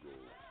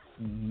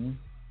 Mhm.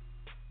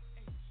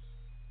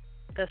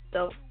 That's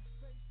dope.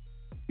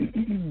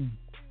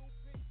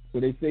 So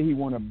they say he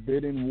won a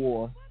bidding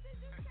war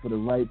for the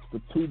rights for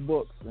 2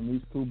 books, and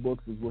these 2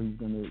 books is what he's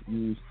going to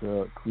use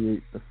to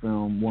create the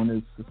film. One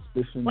is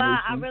Suspicion Wow,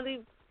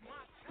 Nation.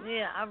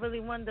 I really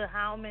wonder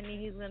how many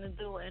he's going to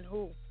do and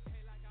who.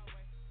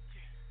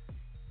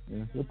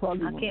 Yeah, he'll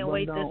probably I can't run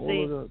wait down to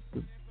see. all of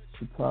the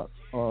top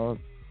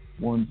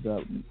ones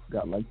that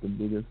got like the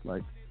biggest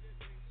like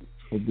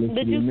publicity.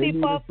 Did you Maybe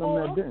see part even some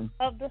 4 that didn't.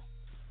 of the?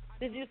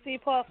 Did you see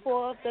part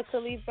 4 of the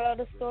Khalif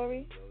Browder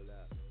story?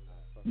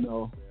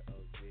 No,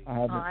 I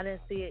haven't. Oh, I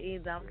didn't see it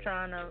either.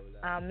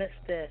 I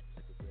missed it.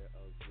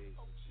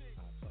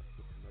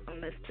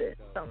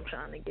 So I'm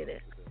trying to get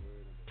it.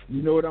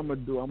 You know what I'm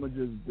gonna do? I'm gonna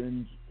just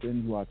binge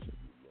watch it.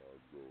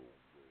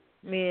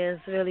 Yeah,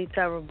 it's really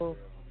terrible.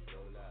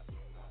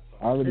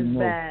 I already know.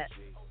 Bad.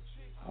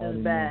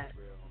 It's bad.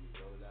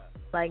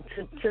 Like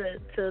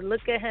to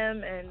look at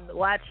him and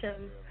watch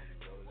him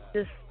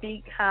just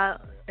speak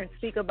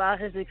about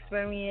his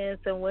experience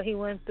and what he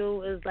went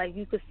through is like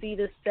you could see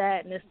the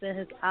sadness in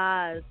his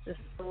eyes. It's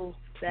so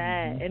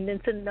sad. Mm-hmm. And then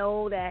to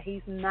know that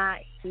he's not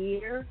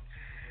here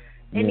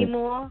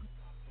anymore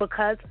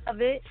because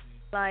of it,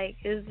 like,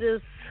 it's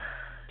just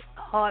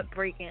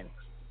heartbreaking.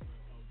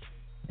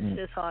 It's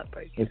just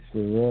heartbreaking. It's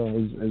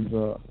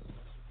surreal.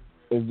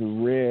 It's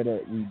rare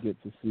that we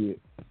get to see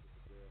it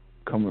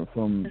coming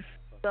from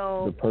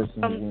the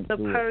person who went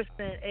through it.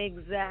 Person,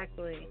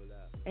 exactly.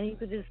 And you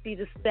could just see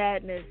the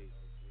sadness.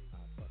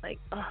 Like,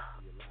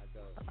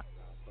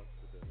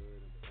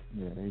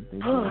 Yeah, they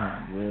did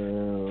him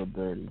real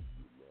dirty.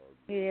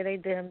 Yeah, they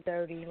did him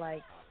dirty.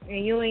 Like,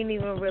 and you ain't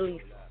even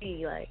really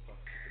see, like,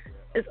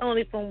 it's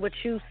only from what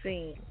you've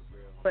seen.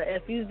 But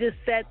if you just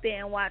sat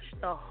there and watched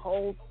the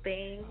whole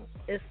thing,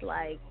 it's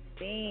like,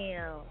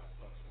 damn.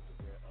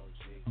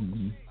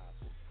 Mm-hmm.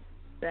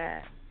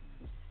 Sad.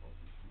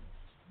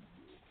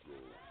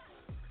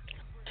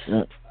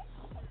 Yeah.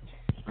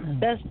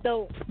 That's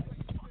dope.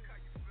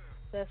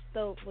 That's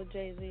dope what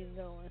Jay-Z's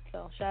doing.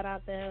 So shout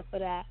out to him for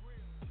that.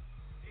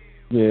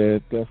 Yeah,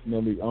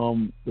 definitely.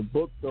 The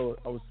book though,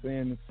 I was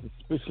saying it's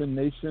Suspicion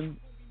Nation,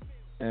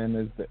 and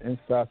it's the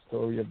inside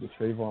story of the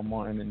Trayvon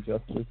Martin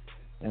injustice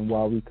and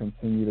why we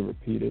continue to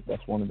repeat it.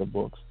 That's one of the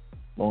books,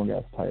 long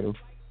ass title.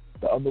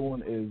 The other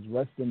one is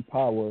Rest in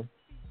Power,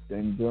 the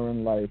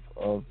enduring life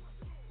of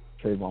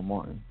Trayvon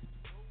Martin.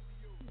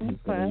 He's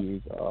going to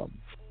use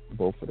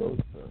both of those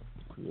to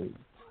create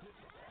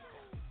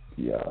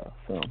the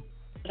film.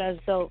 That's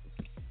dope.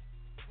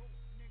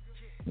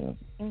 Yeah.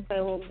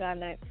 Okay, what we got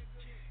next?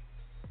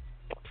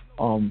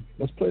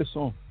 Let's play a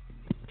song.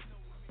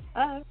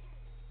 Alright.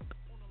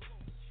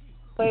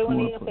 Play one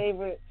of your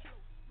favorites.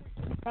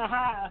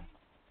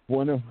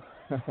 One of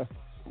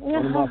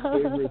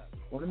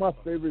my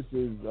favorites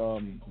is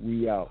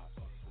We Out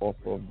off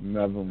of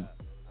Nevin,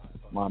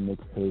 my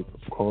mixtape.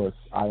 Of course,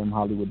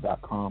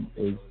 IamHollywood.com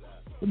is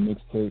the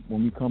mixtape.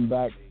 When we come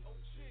back,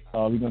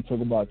 we're gonna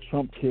talk about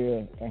Trump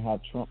Care and how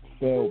Trump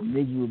failed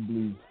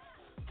miserably,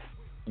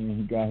 and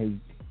he got his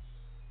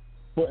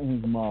foot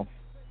in his mouth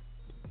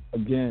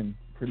again,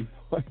 pretty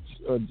much,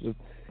 or just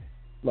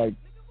like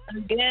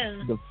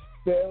again the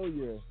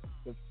failure,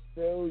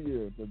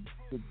 the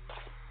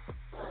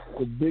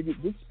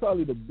biggest. This is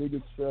probably the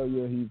biggest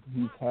failure he's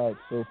had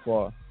so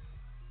far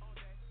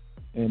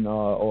in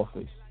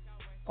office.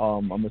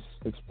 I'm gonna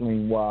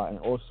explain why, and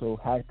also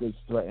hackers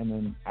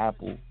threatening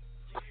Apple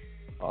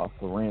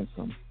for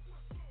ransom.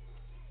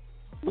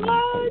 What?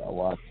 Tell y'all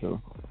why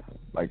too.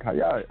 Like how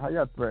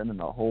y'all threatening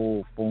a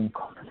whole phone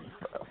company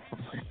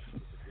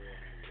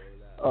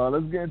for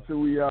let's get into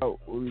We Out.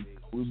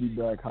 We'll be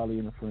back. Holly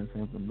and the Friends,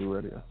 Hampton Blue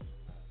Radio.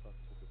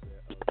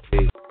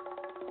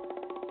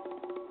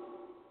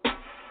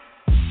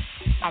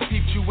 I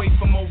peeped you away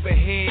from over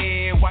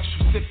here. Watch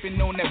you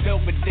sipping on that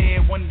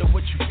Belvedere. Wonder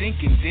what you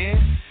thinking, dear.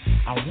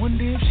 I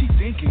wonder if she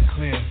thinking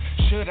clear.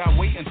 Should I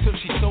wait until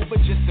she's sober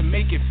just to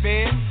make it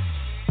fair?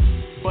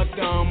 But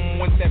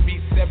once that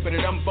beat said, but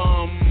I'm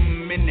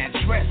bum in that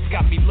dress,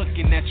 got me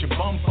looking at your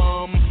bum.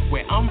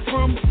 Where I'm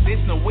from,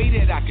 there's no way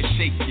that I can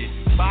shake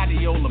it.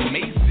 Body all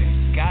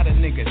amazing, got a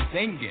nigga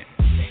singing.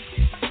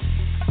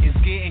 It's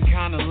getting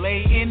kinda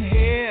late in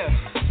here,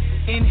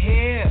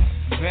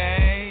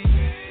 babe.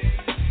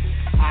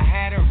 I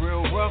had a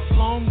real rough,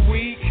 long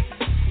week,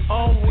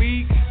 all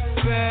week,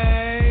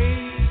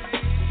 babe.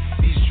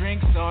 These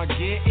drinks are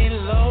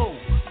getting low,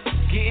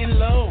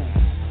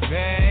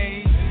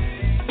 babe.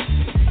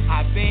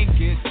 I think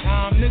it's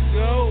time to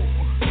go.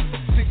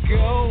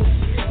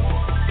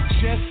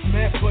 Just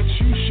met, but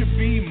you should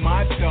be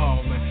my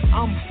darling.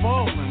 I'm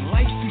falling,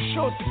 life's too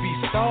short to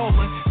be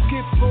stalling.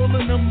 Skip all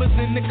the numbers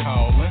in the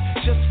calling.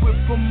 Just whip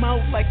them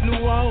out like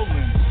New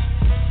Orleans.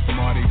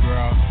 Mardi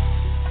Gras.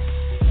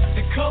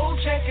 The cold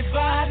check is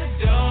by the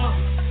door.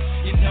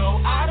 You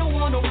know I don't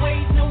wanna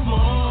wait no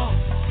more.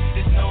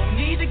 There's no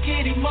need to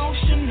get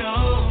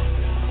emotional.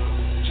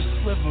 Just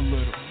live a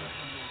little.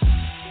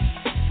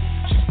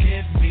 Just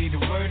give me the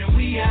word and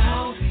we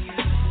out,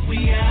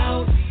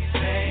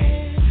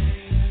 babe.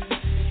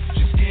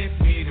 Just give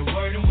me the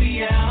word and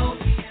we out,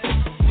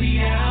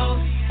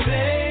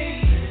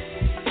 babe.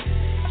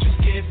 Just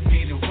give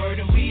me the word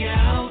and we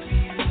out,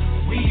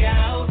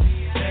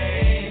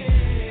 babe.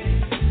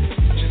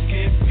 Just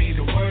give me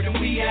the word and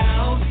we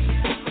out,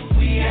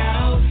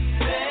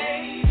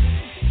 babe.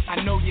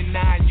 I know you're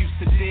not used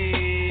to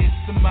this,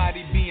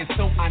 somebody being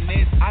so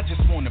honest. I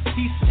just want a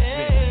piece of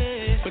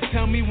it. But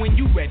tell me when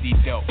you ready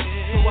though, so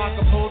I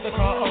can pull the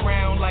car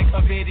around like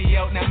a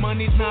video. Now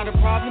money's not a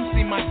problem,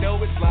 see my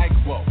dough is like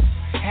whoa.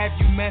 Have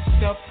you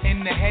messed up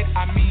in the head?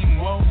 I mean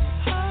whoa.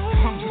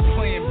 I'm just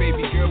playing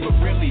baby girl, but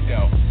really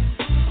though,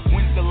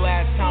 when's the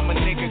last time a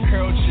nigga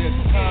curled your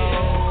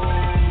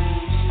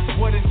toes?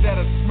 What is that,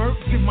 a smirk?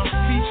 Did my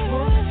speech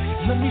work?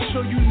 Let me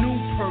show you new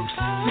perks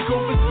to go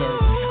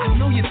berserk. I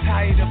know you're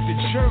tired of the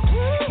jerk,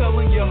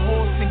 selling your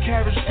horse and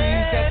carriage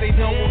dreams that they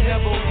know will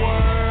never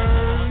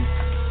work.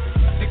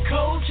 The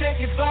cold check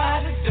is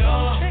by the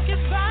door. You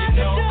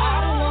know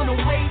I don't wanna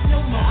wait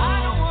no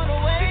more.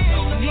 There's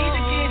no need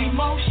to get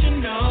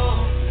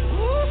emotional.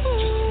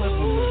 Just live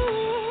a little.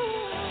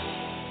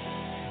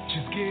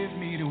 Just give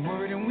me the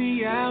word and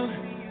we out,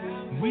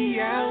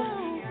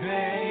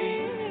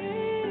 babe.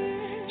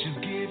 Just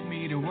give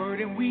me the word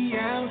and we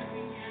out,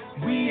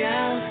 babe.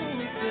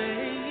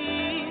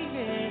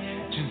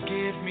 Just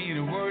give me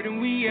the word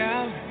and we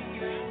out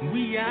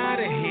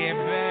of here,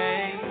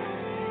 babe.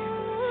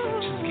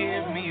 Just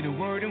give me the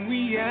word and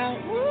we out,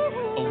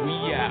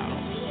 we out.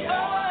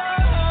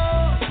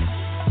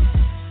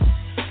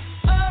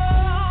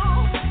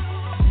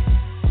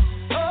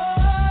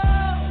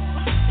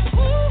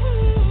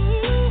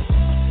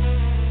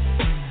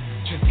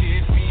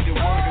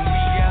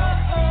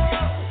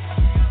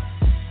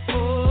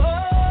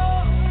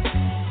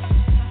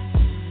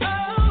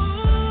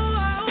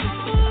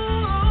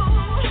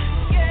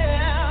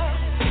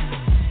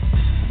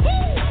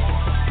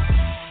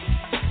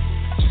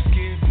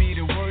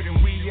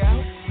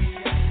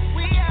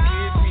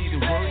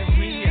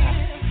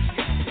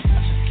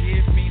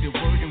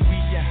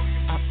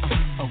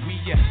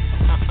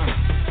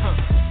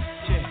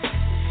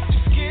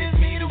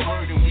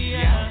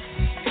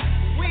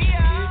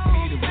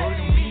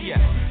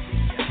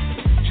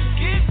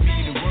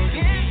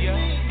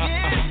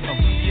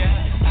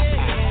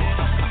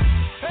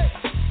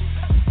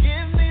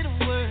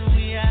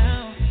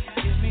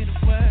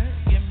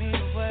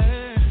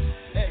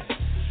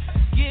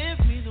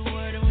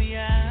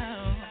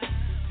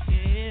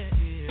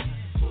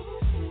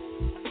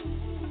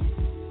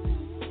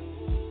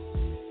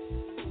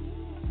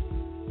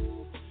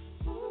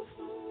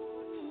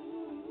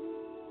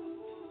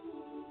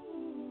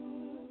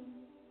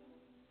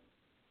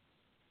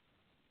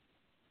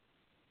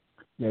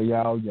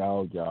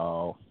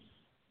 Yo.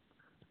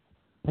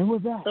 And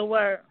what's that? The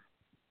word.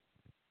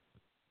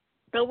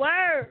 The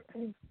word.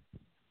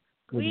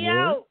 We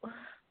out.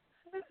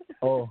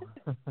 Oh.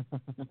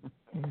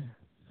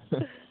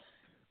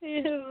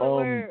 Here's the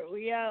word.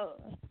 We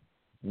out.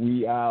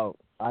 We out.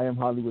 I am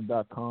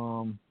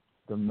Hollywood.com.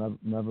 The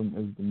Mevim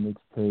is the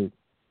mixtape.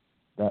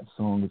 That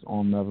song is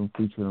on Mevim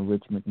featuring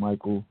Rich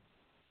McMichael.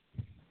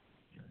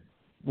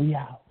 We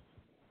out.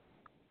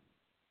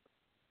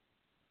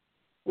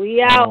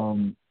 We out.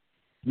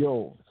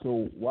 Yo,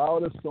 so while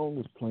the song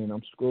was playing,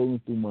 I'm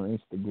scrolling through my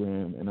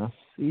Instagram and I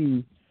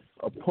see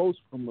a post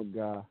from a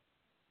guy,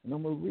 and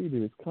I'm gonna read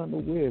it. It's kind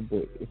of weird,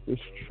 but if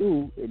it's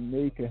true, it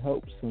may could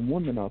help some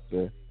women out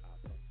there.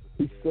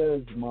 He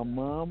says, "My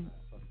mom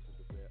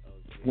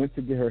went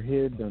to get her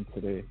hair done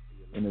today,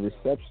 and the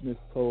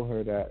receptionist told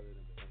her that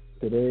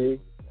today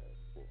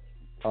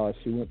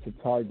she went to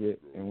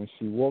Target, and when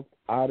she walked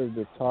out of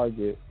the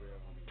Target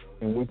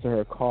and went to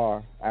her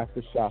car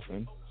after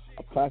shopping,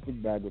 a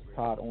plastic bag was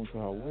tied onto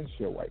her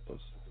windshield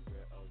wipers.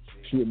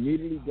 She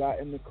immediately got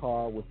in the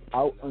car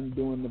without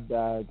undoing the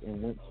bag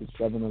and went to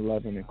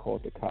 7-Eleven and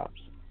called the cops."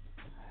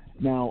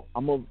 Now,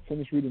 I'm going to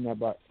finish reading that,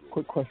 but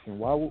quick question.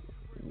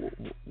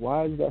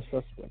 Why is that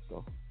suspect,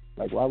 though?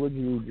 Like, why would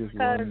you just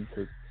run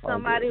to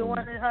somebody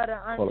wanted her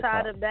to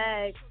untie the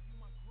bag.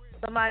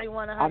 Somebody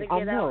wanted her to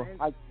get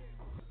out.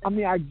 I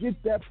mean, I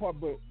get that part,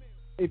 but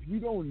if you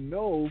don't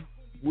know,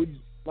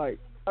 all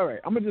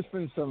right, I'm going to just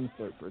finish telling the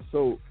story first.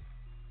 So,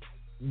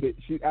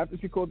 after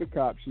she called the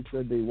cops, she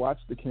said they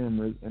watched the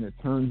cameras, and it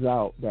turns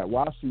out that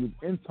while she was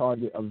in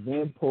Target, a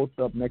van pulled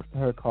up next to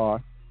her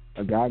car.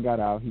 A guy got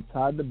out. He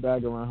tied the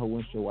bag around her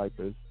windshield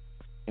wipers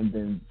and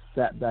then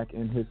sat back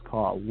in his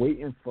car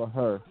waiting for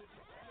her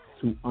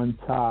to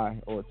untie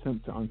or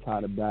attempt to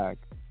untie the bag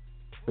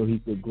so he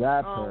could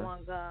grab her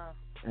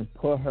and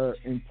put her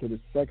into the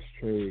sex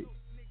trade.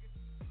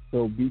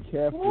 So be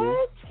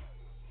careful,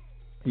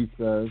 he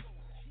says.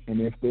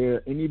 And if there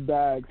are any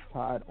bags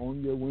tied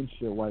on your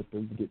windshield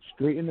wipers, get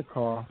straight in the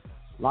car,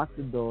 lock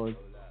the doors,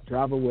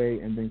 drive away,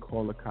 and then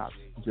call the cops.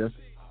 Just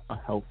a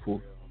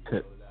helpful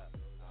tip.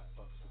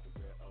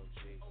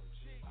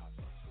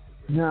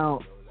 Now,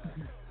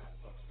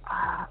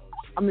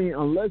 I mean,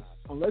 unless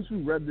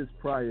you read this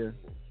prior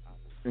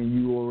and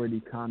you already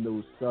kind of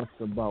was sus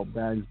about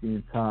bags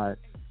being tied,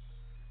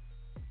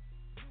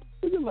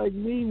 a nigga like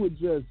me would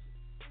just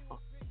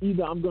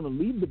either I'm going to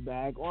leave the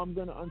bag or I'm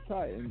going to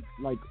untie it. And,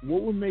 like,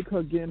 what would make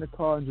her get in the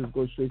car and just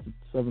go straight to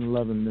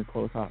 7-Eleven and then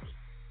call the cops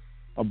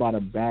about a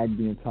bag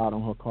being tied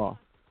on her car?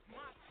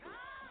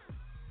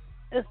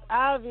 It's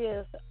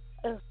obvious.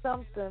 It's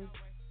something.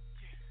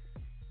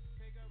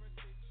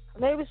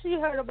 Maybe she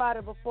heard about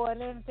it before and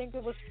didn't think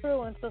it was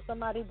true until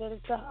somebody did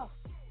it to her.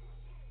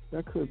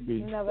 That could be.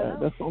 You never know.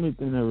 That's the only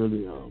thing that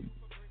really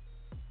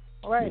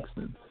makes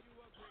sense.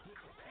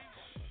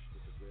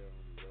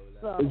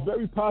 So. It's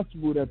very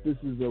possible that this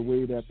is a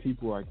way that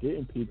people are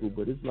getting people,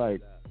 but it's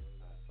like,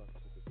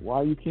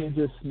 why you can't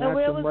just snatch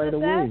them right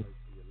away?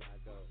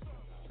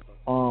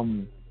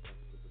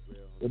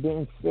 It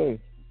didn't say.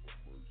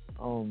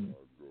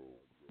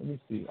 Let me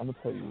see. I'm gonna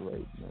tell you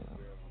right now.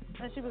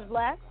 And she was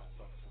black?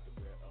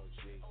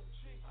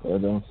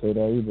 It don't say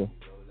that either.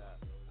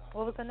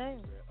 What was her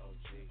name?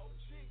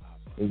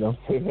 It don't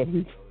say that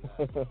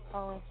either. I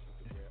was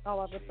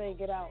about to say,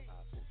 get out.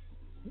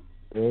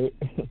 Right?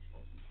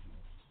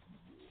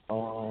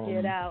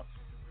 Get out.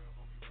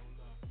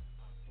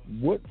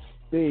 What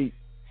state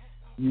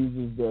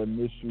uses the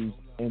initials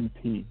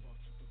MP,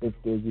 if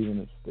there's even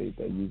a state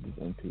that uses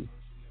MP?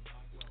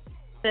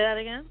 Say that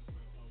again?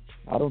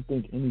 I don't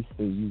think any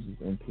state uses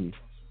MP.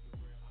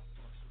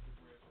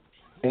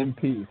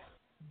 MP,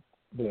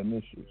 the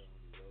initials.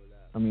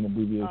 I mean,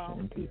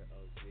 abbreviation MP.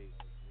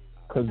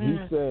 Because he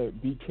said,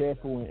 be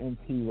careful in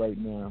MP right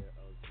now.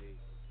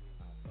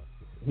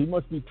 He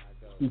must be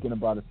speaking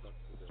about a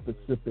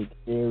specific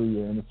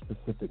area in a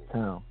specific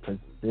town, because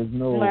there's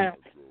no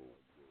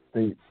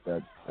state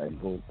that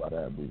goes by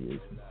that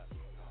abbreviation.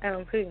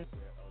 MP.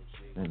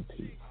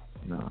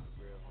 No.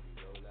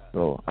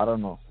 So I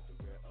don't know.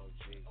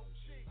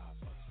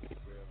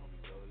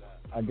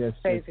 I guess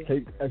just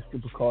take extra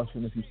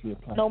precaution if you see a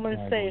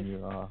plastic bag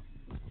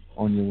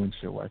on your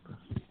windshield wiper.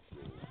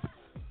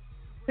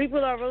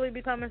 People are really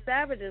becoming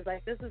savages.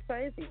 Like, this is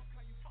crazy.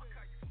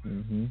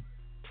 Mhm.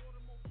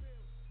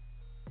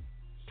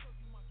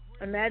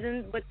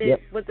 Imagine what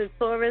the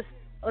tourists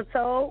are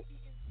told.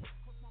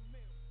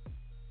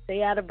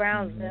 They out of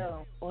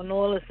Brownsville or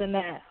Norris and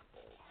that.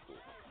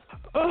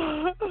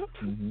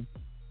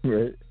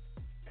 Right.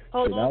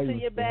 Hold on to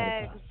your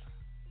bags.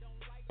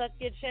 Tuck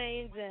your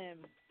chains in.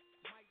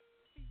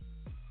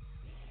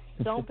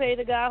 Don't pay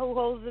the guy who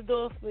holds the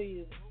door for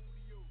you.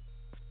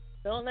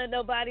 Don't let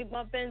nobody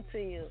bump into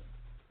you.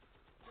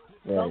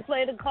 Right. Don't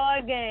play the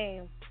card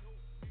game.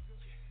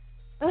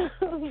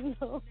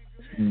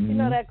 You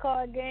know that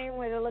card game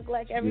where it look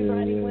like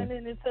everybody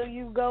winning until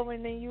you go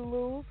and then you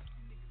lose?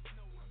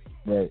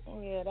 Right.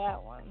 Yeah,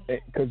 that one.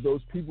 Because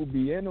those people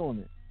be in on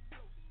it.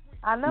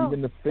 I know.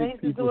 Even the fake they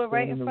used to people do it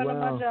right in standing front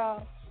around. of my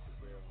job.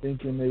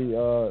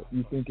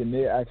 thinking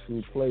they're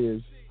actual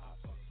players,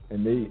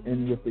 and they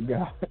end with the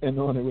guy, and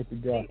on it with the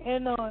guy. They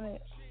end on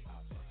it.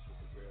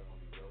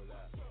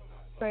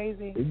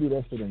 Crazy. They do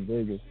that shit in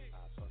Vegas.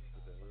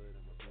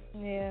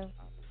 Yeah.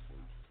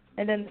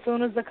 And then as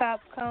soon as the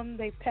cops come,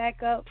 they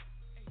pack up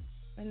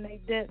and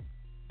they dip.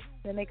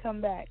 Then they come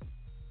back.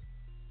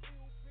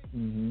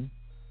 Mhm.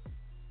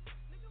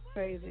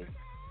 Crazy.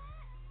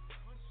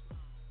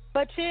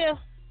 But yeah.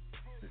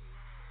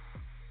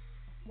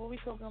 What are we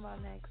talking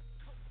about next?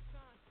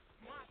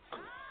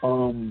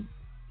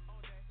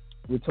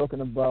 We're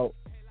talking about.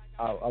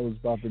 I was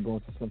about to go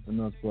into something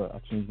else, but I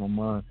changed my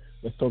mind.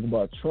 Let's talk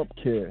about Trump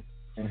Care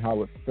and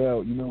how it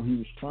failed. You know, he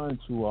was trying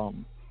to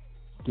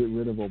get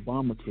rid of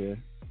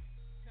Obamacare,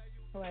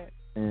 Right.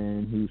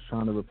 and he was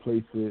trying to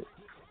replace it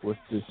with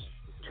this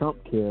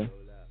Trump Care,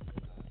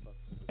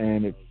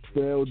 and it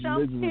failed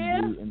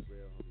miserably. And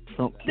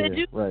Trump Care, Did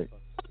you? right?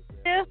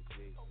 Yeah.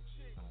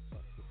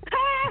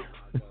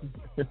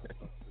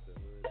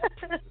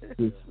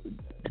 This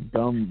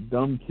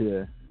dumb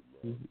care,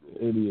 this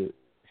idiot.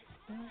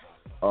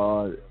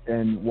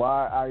 And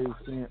why I was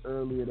saying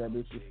earlier that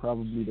this is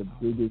probably the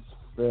biggest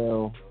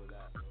fail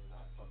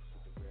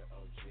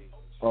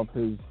of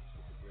his.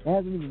 It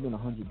hasn't even been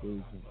 100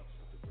 days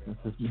since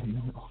he's been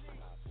in office.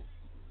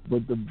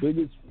 But the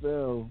biggest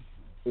fail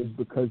is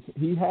because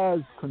he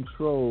has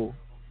control.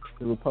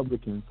 The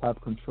Republicans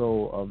have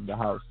control of the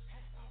House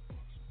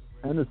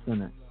and the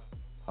Senate,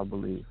 I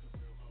believe.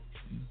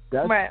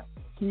 That's right.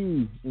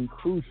 Key and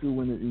crucial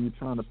when you're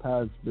trying to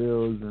pass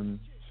bills and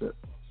shit.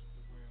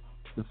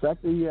 The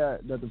fact that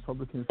the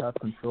Republicans have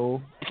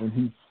control and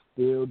he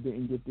still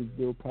didn't get this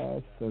bill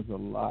passed says a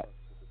lot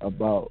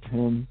about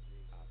him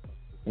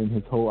and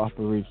his whole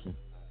operation.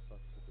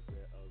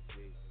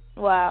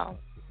 Wow.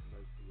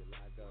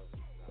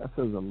 That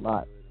says a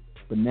lot.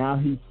 But now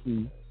he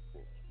sees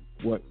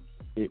what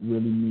it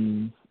really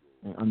means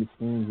and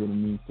understands what it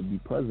means to be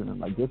president.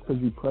 Like, just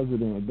because you're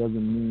president, it doesn't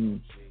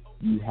mean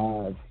you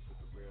have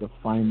the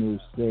final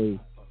say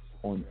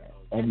on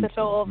everything.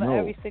 Control over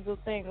every single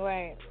thing,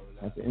 right.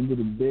 At the end of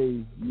the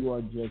day, you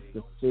are just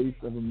the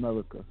face of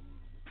America.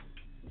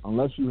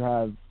 Unless you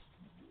have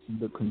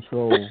the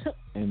control,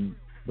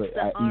 but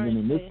even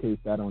in this case,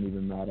 that don't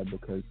even matter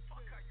because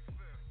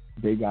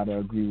they got to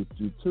agree with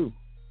you, too.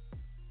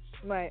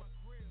 Right.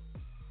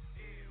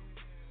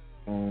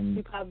 And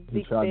he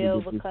probably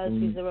feel because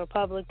he's a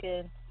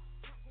Republican,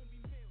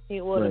 he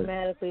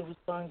automatically was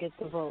going to get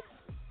the vote.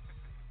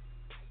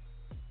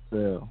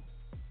 Fail.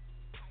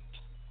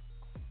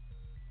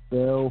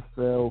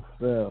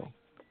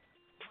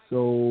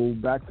 So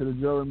back to the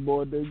drawing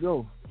board they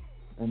go,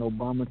 and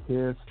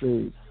Obamacare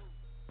stays.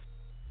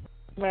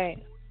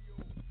 Right.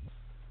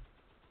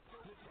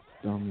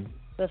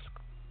 That's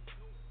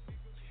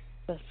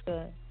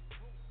good.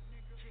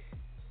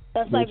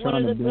 That's like one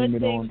of the good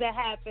things that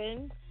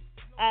happened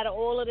out of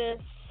all of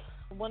this.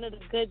 One of the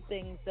good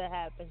things that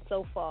happened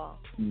so far.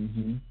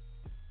 Mm-hmm.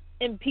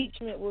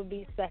 Impeachment would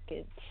be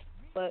second,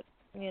 but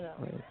the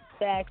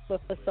ask for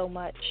so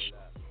much.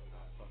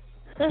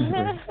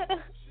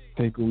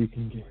 Take what we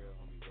can get.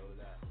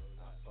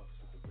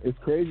 It's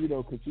crazy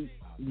though, cause he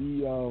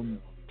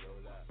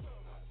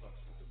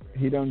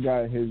done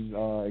got his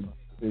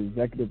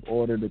executive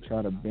order to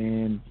try to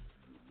ban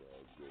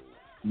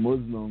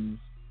Muslims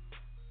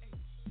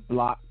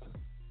blocked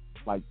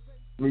like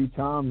 3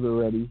 times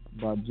already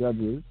by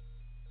judges.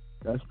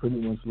 That's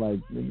pretty much like,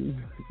 nigga,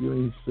 you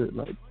ain't shit.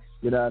 Like,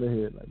 get out of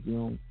here. Like,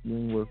 you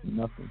ain't worth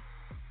nothing.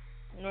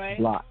 Right.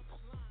 Blocked.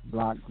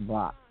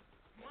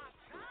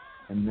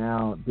 And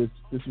now this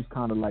was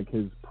kind of like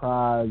his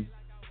prized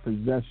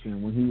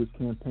possession when he was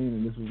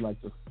campaigning. This was like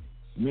the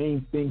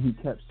main thing he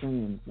kept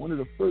saying. One of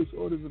the first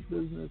orders of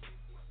business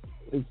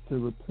is to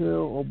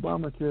repeal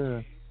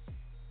Obamacare.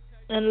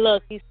 And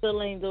look, he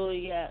still ain't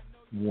doing it yet.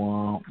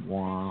 Wah,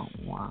 wah,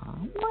 wah,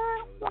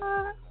 wah,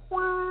 wah,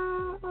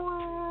 wah,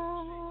 wah.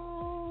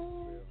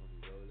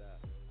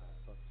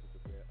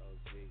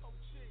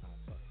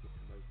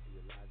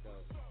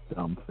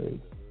 Dumb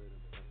face.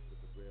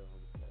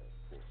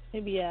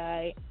 He'll be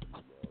alright.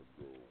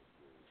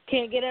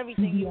 Can't get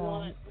everything you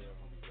want.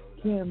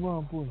 Can't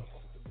run, boys.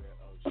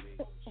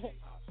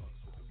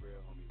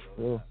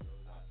 Yeah.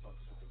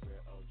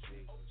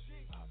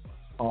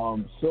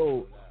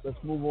 So let's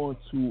move on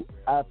to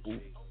Apple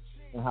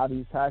and how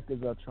these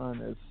hackers are trying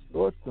to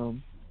extort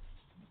them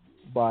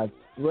by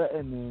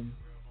threatening.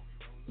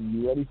 Are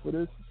you ready for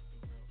this?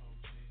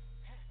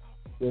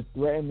 They're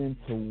threatening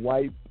to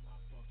wipe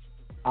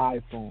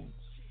iPhones.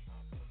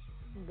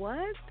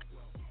 What?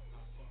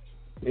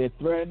 They're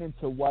threatening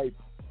to wipe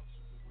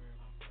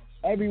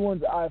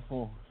everyone's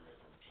iPhone.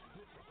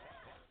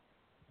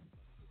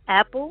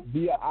 Apple?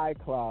 Via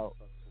iCloud.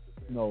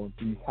 No,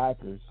 these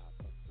hackers.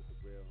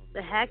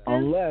 The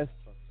hackers?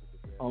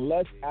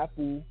 Unless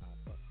Apple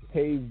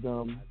pays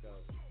them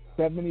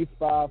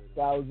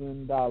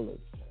 $75,000.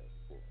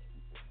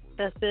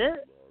 That's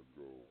it?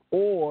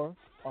 Or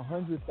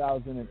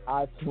 $100,000 in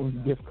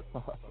iTunes gift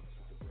cards.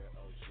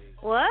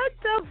 What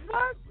the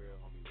fuck?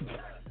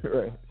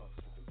 Right.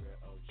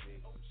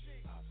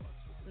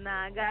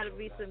 Nah, gotta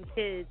be some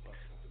kids.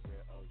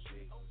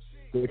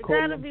 They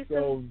call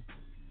themselves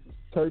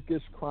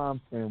Turkish Crime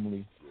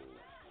Family.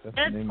 That's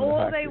the name all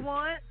of the they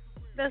want?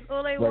 That's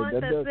all they right, want?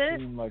 that That's does it?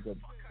 seem like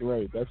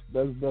right, that's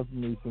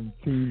definitely some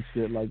teen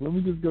shit. Like, let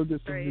me just go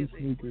get some new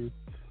sneakers.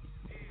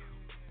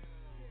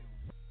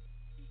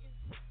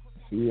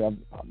 See,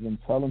 I've been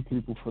telling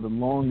people for the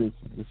longest,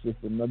 it's just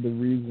another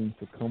reason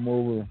to come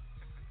over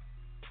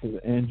to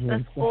the Android.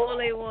 That's all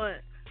they want.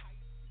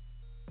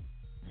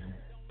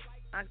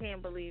 I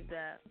can't believe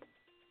that.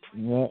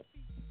 Yep.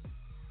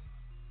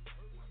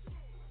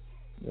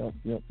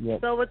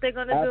 So what they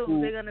gonna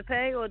do? They gonna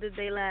pay, or did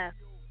they laugh?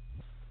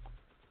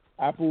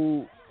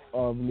 Apple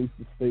released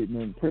a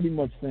statement pretty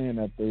much saying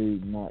that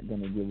they're not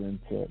gonna give in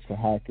to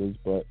hackers,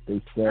 but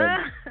they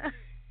said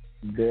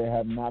there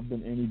have not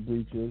been any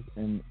breaches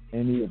in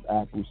any of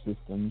Apple's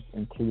systems,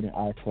 including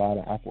iCloud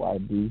and Apple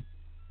ID.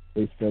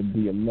 They said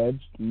the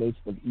alleged list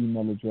of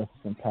email addresses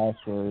and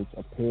passwords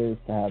appears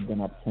to have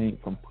been obtained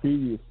from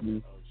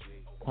previously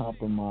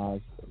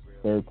compromised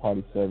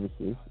third-party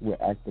services.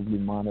 We're actively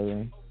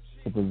monitoring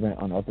to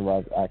prevent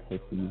unauthorized access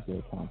to use their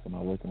accounts and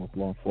are working with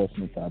law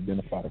enforcement to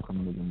identify the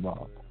criminals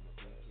involved.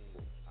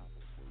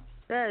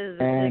 That is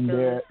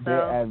ridiculous. And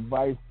their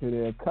advice to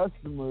their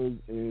customers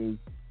is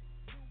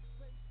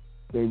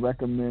they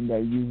recommend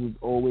that users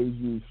always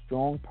use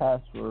strong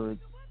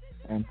passwords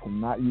and to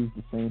not use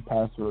the same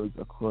passwords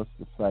across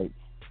the sites,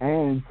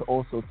 and to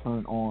also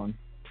turn on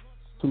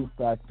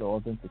two-factor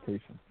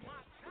authentication.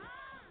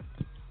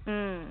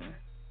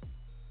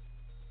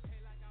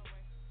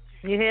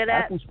 You hear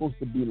that? Apple's supposed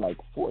to be like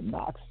Fort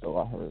Knox, though,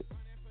 I heard.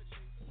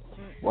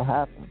 What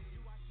happened?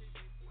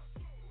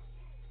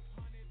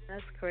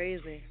 That's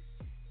crazy.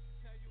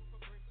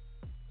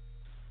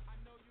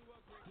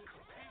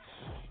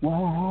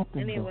 What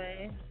happened?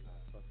 Anyway,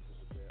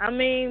 I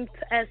mean,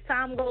 as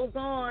time goes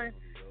on,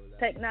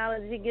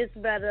 technology gets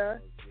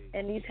better,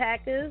 and these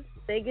hackers,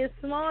 they get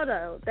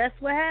smarter. That's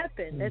what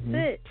happened. That's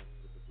it.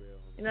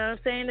 You know what I'm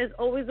saying? There's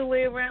always a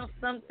way around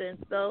something.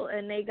 So,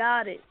 and they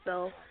got it.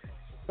 So,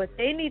 but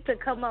they need to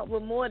come up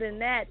with more than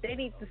that. They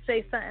need to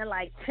say something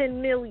like $10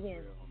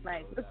 million.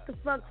 Like, what the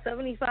fuck,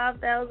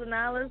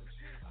 $75,000?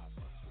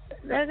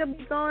 That could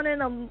be gone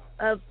in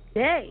a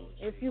day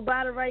if you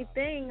buy the right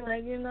thing.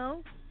 Like, you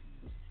know.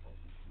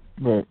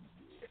 Right.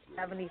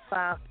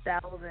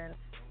 75,000.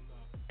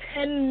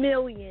 10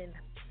 million.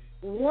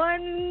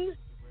 1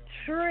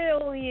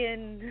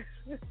 trillion.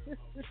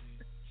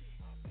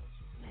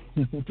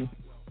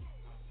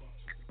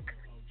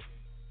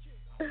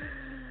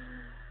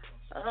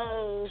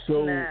 Oh,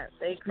 snap.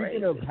 They crazy.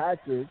 Speaking of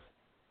hackers,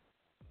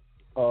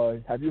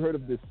 have you heard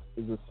of this?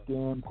 Is a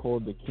scam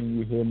called the "Can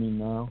You Hear Me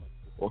Now"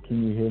 or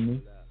 "Can You Hear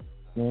Me"?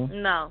 Yeah?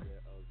 No.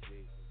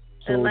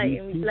 So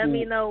let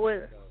me know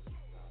what.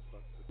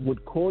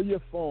 Would call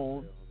your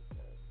phone,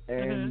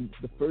 and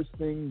the first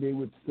thing they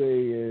would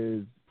say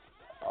is,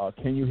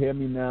 "Can you hear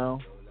me now?"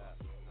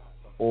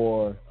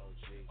 Or,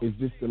 "Is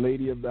this the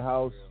lady of the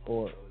house?"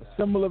 Or a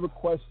similar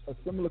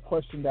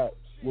question that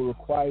will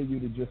require you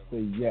to just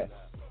say yes.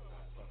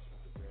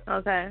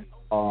 Okay.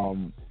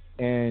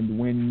 And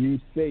when you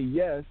say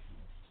yes,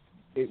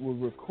 it will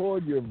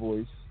record your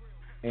voice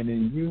and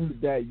then use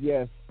that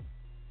yes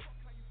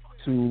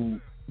to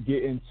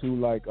get into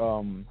like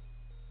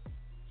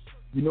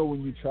you know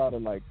when you try to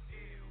like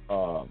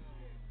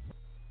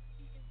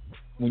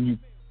when you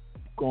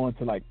go on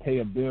to like pay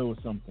a bill or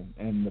something,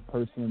 and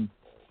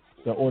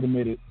the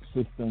automated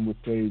system would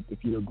say,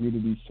 if you agree to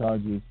these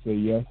charges, say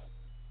yes.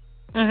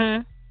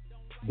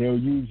 They'll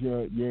use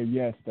your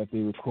yes that they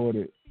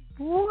recorded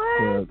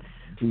to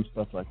do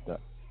stuff like that.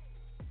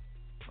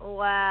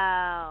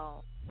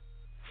 Wow.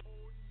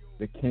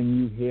 The "Can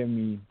You Hear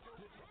Me"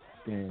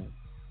 scam.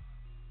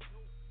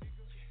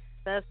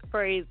 That's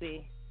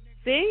crazy.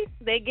 See?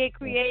 They get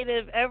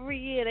creative every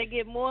year. They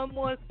get more and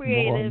more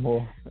creative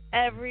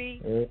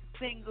every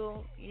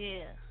single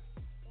year.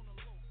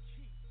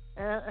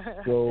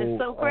 It's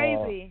so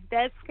crazy.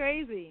 That's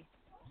crazy.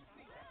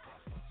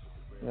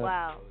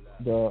 Wow.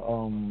 The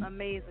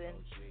amazing.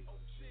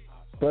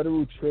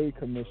 Federal Trade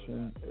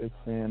Commission is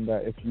saying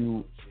that if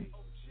you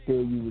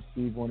feel you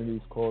receive one of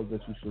these calls,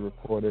 that you should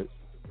report it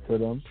to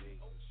them.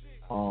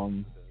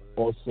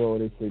 Also,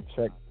 they say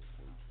check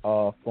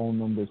phone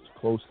numbers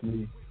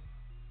closely,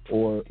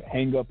 or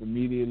hang up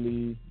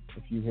immediately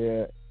if you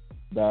hear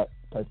that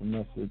type of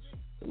message,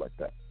 like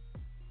that.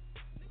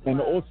 And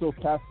also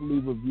carefully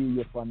review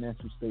your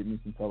financial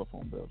statements and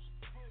telephone bills.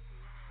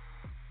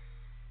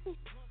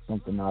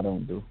 Something I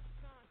don't do.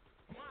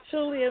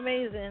 Truly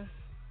amazing.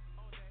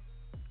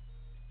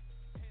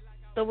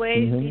 The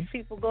way these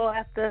people go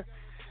after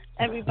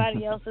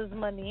everybody else's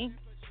money.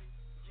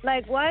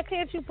 Like, why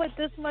can't you put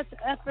this much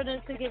effort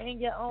into getting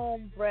your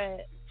own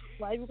bread?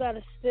 Why you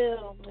gotta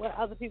steal what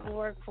other people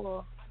work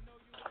for?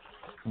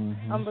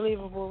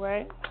 Unbelievable,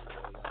 right?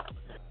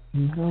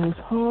 You know it's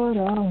hard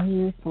out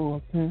here for a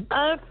pimp.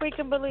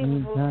 Unfreaking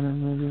believable. Trying to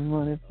make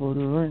money for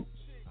the rent.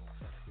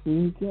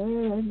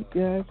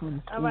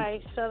 All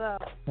right, shut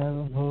up. Have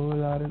a whole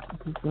lot of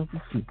stuff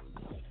to see.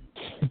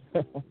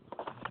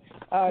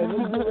 All right,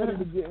 let's get ready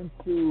to get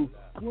into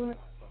what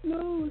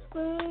blows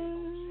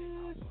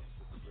my.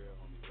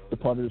 The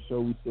part of the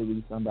show we say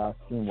we under our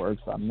skin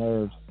works our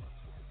nerves.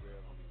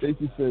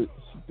 Stacey said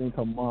she think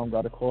her mom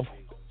got a call.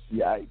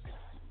 Yikes.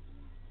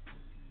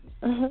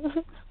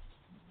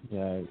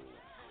 Yikes.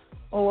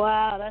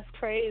 Wow, that's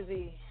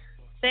crazy.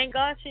 Thank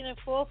God she didn't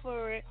fall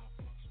for it.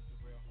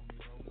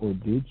 Or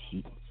did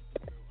she?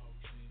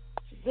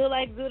 Do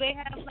they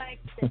have like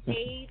the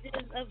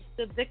ages of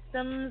the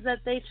victims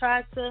that they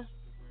tried to?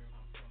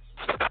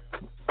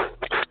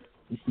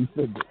 You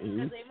said the age?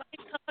 Because they might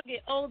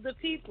target older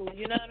people.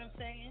 You know what I'm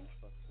saying?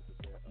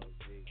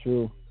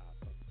 True.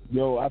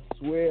 Yo, I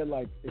swear,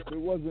 like if it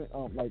wasn't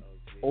like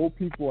old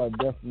people are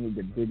definitely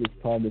the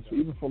biggest targets,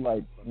 even for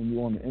like when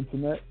you're on the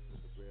internet,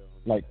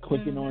 like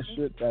clicking on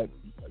shit that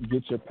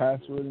gets your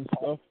password and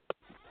stuff.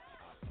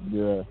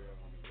 Yeah.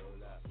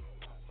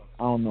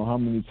 I don't know how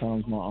many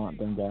times my aunt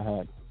done got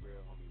hacked.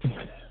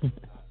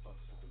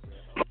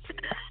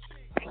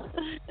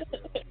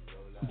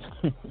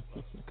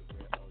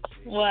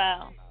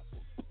 Wow.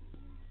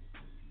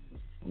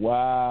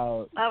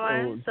 Wow. All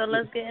right, so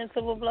let's get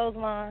into what blows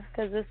mine,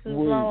 because this is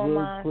blowing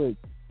mine. Real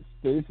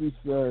quick, Stacey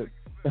said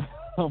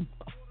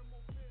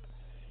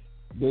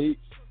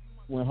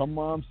when her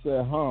mom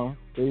said, huh,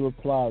 they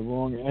replied,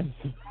 wrong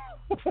answer.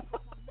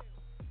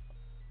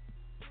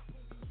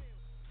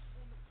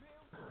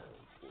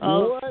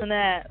 Oh, what?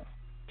 snap.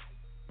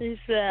 He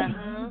said,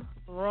 huh?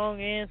 Wrong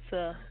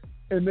answer.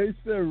 And they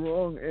said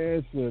wrong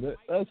answer.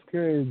 That's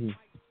crazy.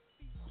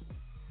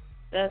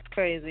 That's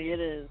crazy. It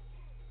is.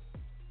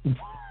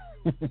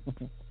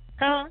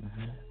 Huh?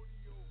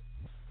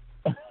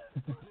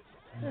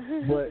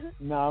 But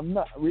I'm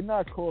not. We're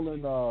not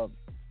calling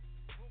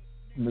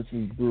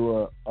Mrs.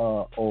 Brewer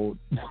old.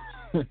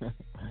 We're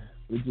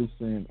just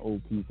saying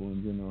old people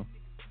in general.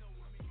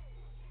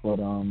 But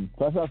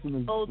that's after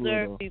Mrs.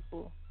 Older Brewer,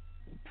 people.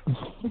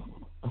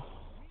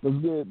 Let's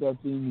get that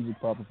theme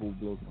music popping for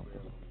Blows My.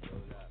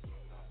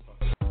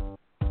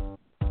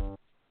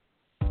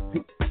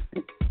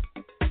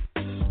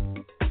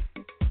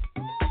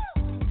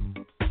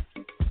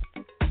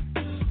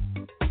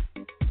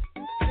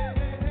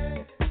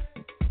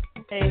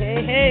 Hey,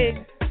 hey,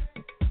 hey.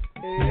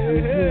 Hey,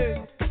 hey,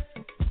 hey.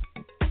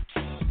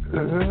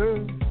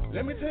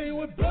 Let me tell you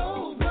what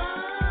blows my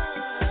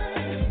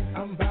mind.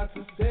 I'm about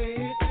to say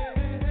it.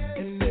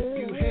 And if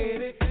you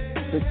hate it,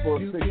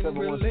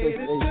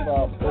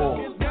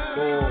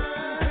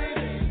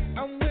 646-716-8544.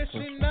 I'm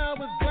wishing I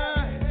was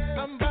blind.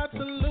 I'm about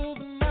to lose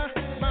my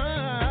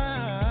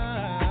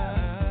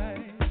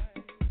mind.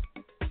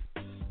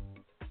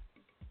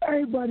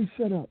 Everybody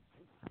shut up.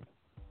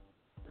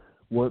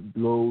 What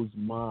blows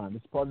mine?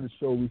 It's part of the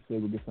show we say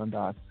what gets under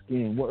our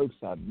skin. What irks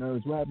our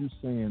nerves? What have you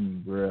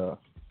saying, bruh?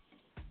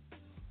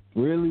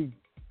 Really?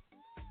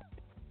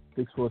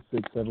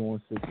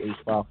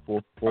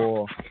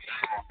 646-716-8544.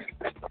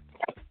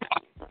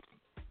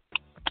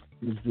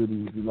 Ms.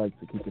 Judy, would you like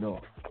to kick it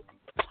off?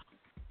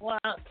 Well,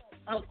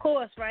 of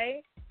course,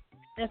 right?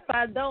 If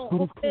I don't,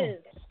 who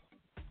is?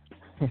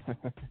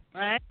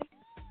 Right?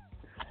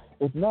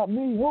 If not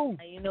me, who?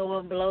 You know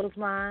what blows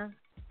mine?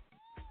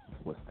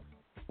 What's that?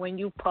 When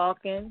you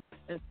parking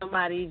and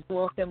somebody's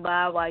walking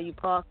by while you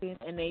parking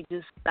and they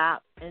just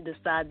stop and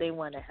decide they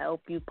want to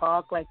help you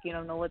park, like you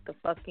don't know what the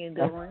fuck you're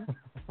doing.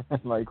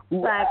 Like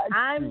who? Like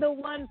I'm you? the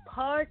one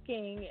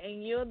parking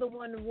and you're the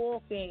one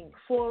walking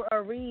for a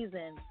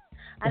reason.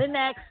 I didn't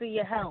ask for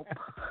your help.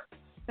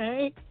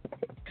 Right?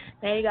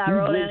 Now you gotta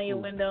roll down your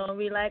window and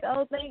be like,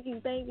 "Oh, thank you,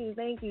 thank you,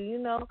 thank you." You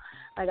know,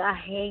 like I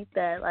hate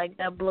that. Like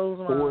that blows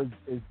my mind.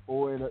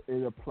 Or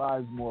it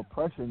applies more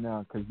pressure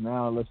now, because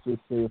now let's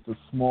just say it's a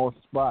small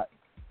spot,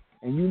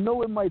 and you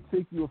know it might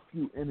take you a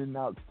few in and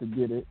outs to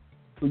get it,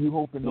 so you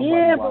hoping nobody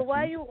watches. But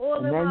why you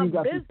all in my business? And then you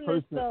got this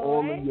person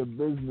all right? in your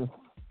business.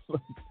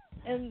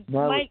 And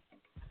now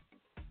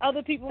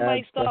other people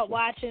might start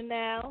watching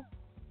now.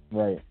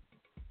 Right.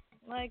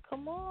 Like,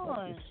 come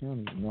on. She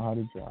don't even know how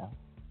to drive.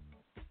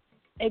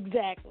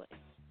 Exactly.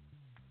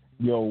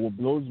 Yo, what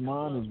blows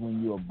mine is when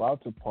you're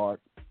about to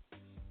park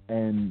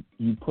and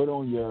you put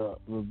on your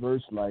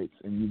reverse lights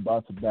and you're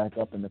about to back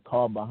up and the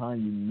car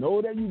behind you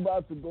know that you're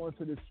about to go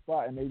into this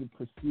spot and they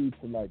proceed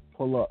to, like,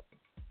 pull up.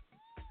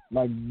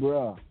 Like,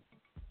 bruh,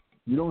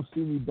 you don't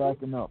see me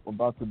backing up,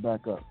 about to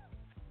back up.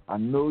 I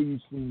know you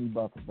see me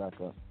about to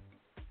back up.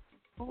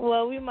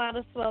 Well, we might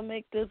as well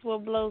make this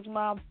what blows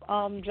my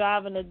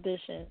driving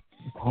edition.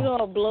 You know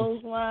what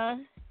blows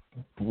mine?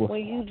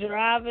 When you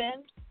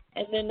driving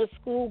and then the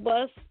school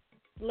bus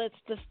lets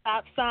the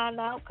stop sign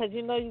out because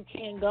you know you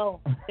can't go.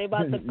 They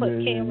about to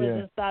put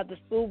cameras inside the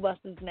school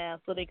buses now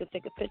so they can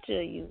take a picture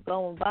of you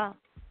going by.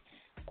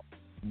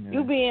 Yeah.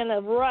 You be in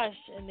a rush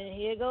and then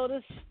here go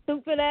this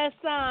stupid ass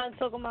sign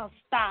talking about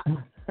stop.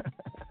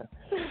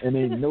 And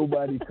ain't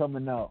nobody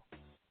coming out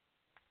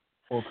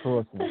or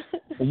crossing.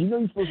 And you know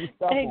you're supposed to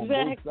stop on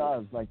both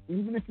sides. Like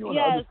even if you're on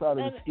the other side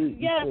of the street.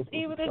 Yes,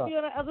 even if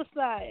you're on the other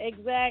side.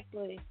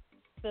 Exactly.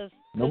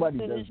 Nobody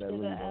does that shit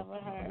really I ever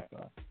heard.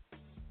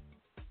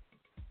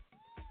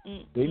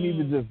 They need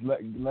to just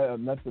let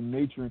the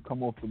matron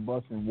come off the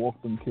bus and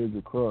walk them kids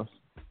across.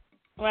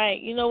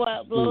 Right. You know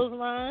what blows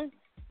mine?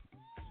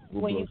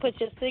 When you put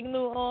your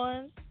signal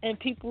on and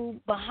people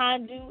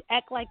behind you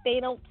act like they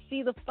don't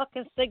see the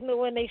fucking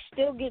signal and they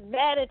still get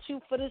mad at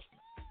you for this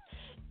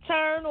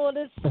turn or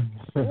this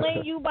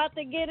lane you about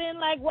to get in.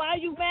 Like, why are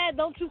you mad?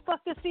 Don't you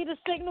fucking see the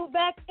signal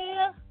back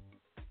there?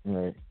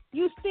 Right.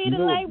 You see the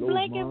light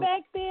blinking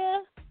back there?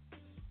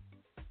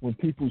 When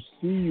people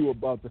see you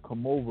about to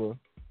come over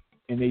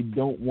and they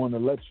don't want to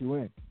let you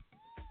in.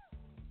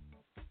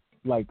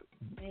 Like,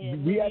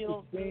 we at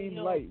the same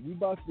light. We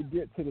about to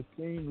get to the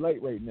same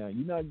light right now.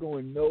 You're not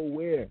going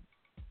nowhere.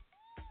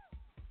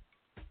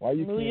 Why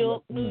you New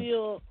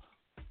York.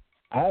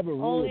 I have a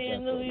rule. Only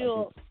in New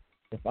York.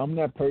 If I'm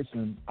that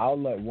person, I'll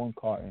let one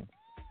car in.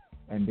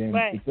 And then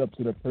it's up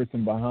to the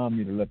person behind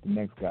me to let the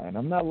next guy in.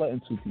 I'm not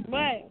letting two people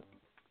in.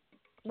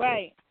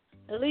 Right.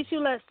 At least you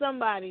let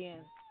somebody in.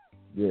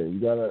 Yeah, you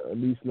got to at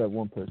least let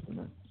one person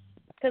in.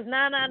 Because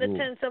 9 out of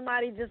 10,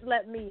 somebody just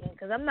let me in.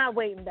 Because I'm not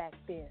waiting back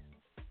there.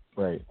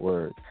 Right,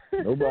 word.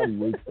 Nobody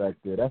waits back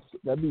there.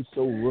 That'd be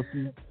so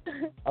rookie.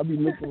 I'd be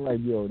looking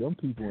like, yo, them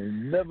people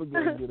ain't never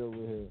gonna get over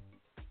here.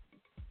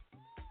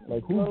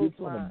 Like, who gets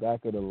on the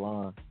back of the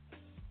line?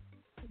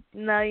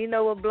 No, you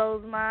know what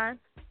blows mine?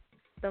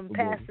 Them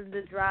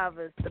passenger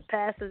drivers. The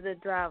passenger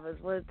drivers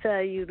will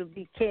tell you to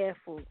be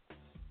careful.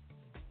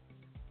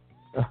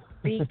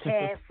 Be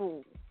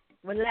careful.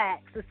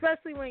 Relax.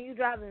 Especially when you're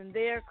driving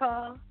their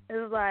car.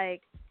 It's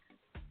like,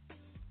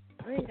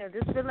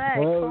 just relax,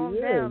 calm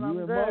down.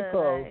 I'm good.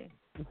 Like,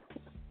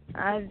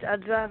 I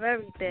drive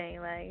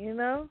everything, like, you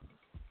know.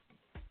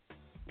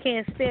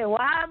 Can't stand.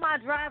 Why am I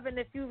driving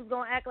if you was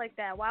gonna act like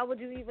that? Why would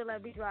you even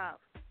let me drive?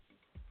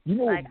 You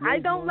know, like, I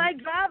don't like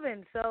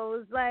driving, so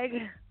it's like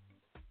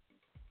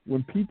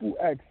when people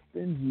act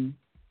stingy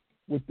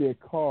with their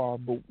car,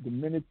 but the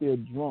minute they're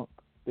drunk,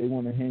 they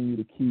want to hand you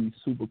the keys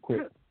super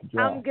quick to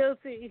drive. I'm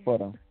guilty.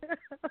 But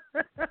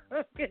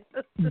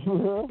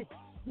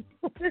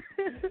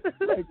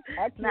like,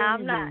 I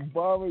can't even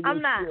borrow your shit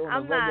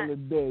on a regular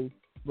day,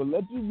 but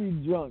let you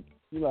be drunk.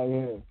 You're like,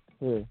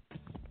 here.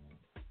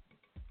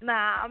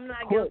 Nah, I'm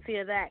not guilty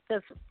of that.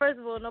 Because, first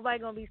of all, nobody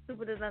going to be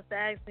stupid enough to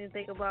ask me if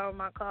they can borrow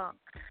my car.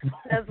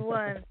 That's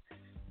one.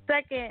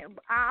 Second,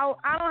 I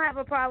don't have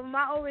a problem.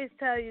 I always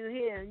tell you,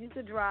 here, you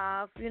could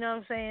drive. You know what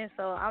I'm saying?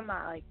 So I'm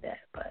not like that,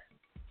 but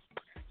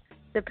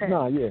depends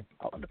on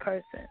the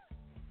person.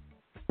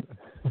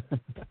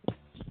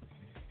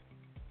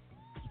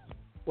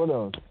 What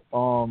else?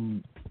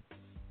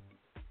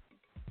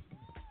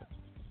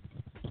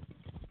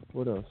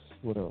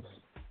 What else?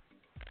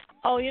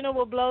 Oh, you know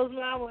what blows my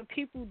mind? When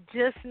people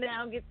just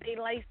now get their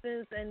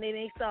license and then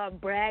they start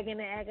bragging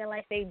and acting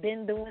like they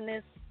been doing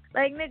this.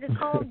 Like, nigga,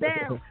 calm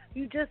down.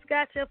 You just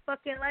got your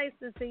fucking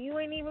license and you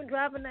ain't even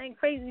driving nothing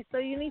crazy, so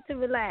you need to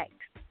relax.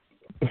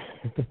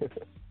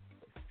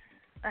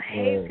 I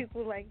hate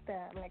people like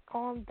that. Like,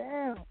 calm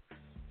down.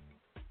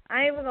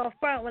 I ain't even gonna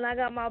front. When I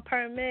got my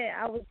permit,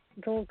 I was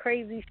doing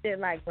crazy shit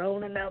like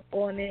rolling up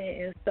on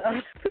it and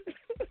stuff.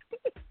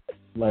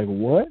 Like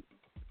what?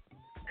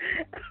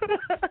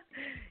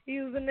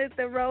 Using it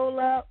to roll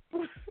up.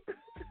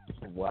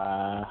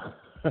 Wow.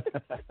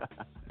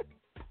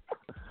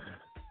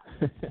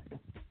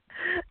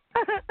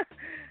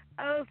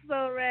 I was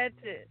so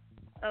ratchet.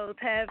 I was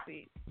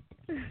happy.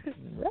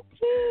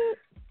 Ratchet.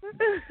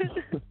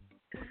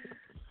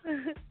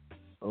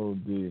 Oh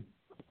dear.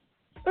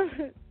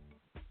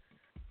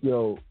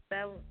 Yo,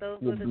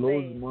 what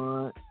blows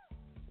mine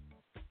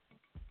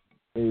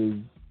is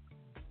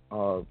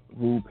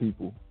rude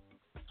people,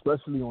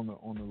 especially on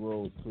the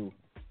road too.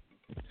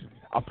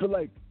 I feel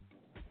like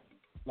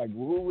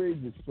road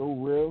rage is so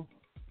real.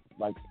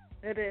 Like,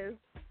 it is.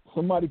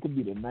 Somebody could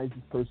be the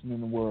nicest person in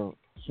the world.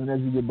 As soon as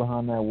you get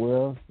behind that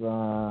wheel,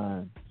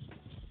 son,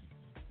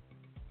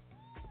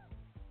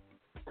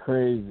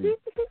 crazy.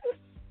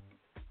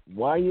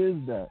 Why is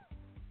that?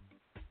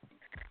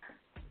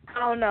 I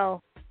don't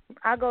know.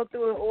 I go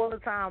through it all the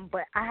time,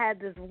 but I had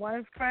this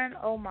one friend,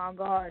 oh my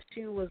gosh,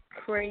 she was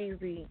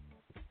crazy.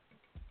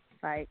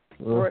 Like,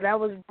 that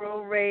was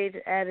road rage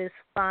at its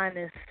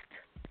finest.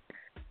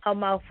 Her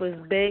mouth was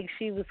big.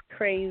 She was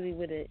crazy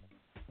with it.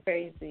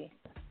 Crazy.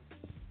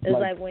 It's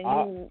like when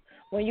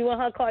you in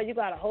her car, you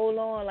gotta hold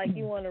on like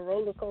you on a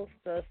roller coaster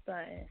or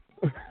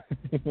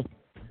something.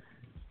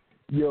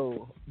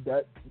 Yo,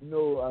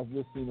 I've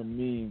just seen a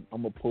meme.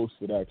 I'm gonna post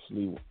it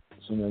actually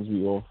as soon as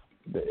we off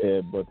the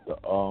air. But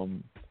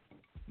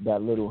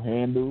that little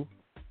handle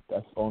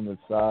that's on the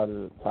side of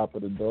the top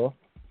of the door,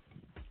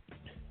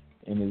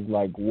 and it's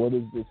like, what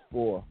is this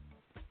for?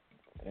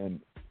 And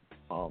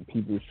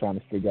people is trying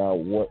to figure out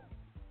what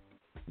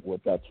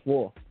that's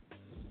for.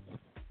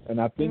 And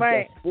I think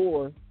that's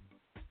for,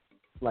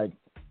 like,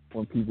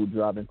 when people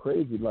driving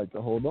crazy, like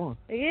to hold on.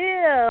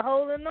 Yeah,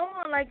 holding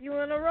on like you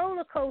in a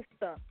roller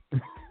coaster.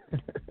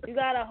 You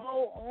gotta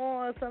hold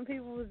on. Some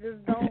people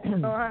just don't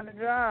know how to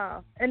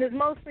drive, and it's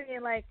mostly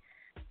in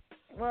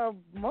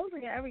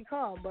mostly in every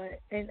car,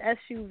 but in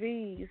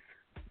SUVs.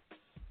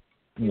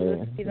 You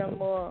would see them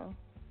more.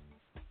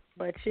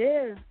 But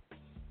yeah,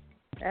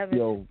 that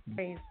was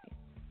crazy.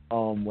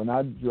 When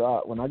I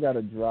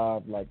gotta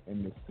drive like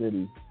in the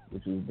city,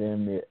 which is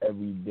damn near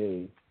every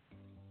day,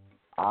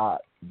 I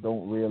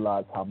don't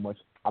realize how much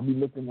I be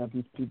looking at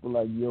these people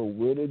like, yo,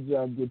 where did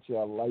y'all get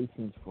your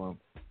license from?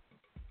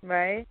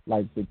 Right.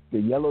 Like the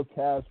yellow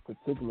cabs,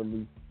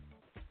 particularly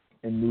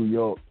in New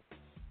York.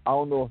 I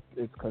don't know if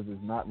it's because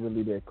it's not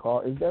really their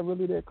car. Is that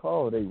really their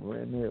car, or they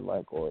ran there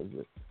or is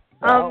it?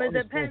 It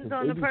depends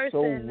on the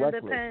person. It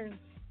depends.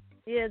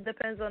 Yeah, it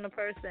depends on the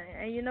person,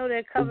 and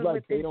they're covered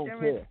with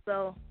insurance,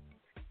 so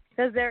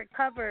because they're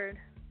covered.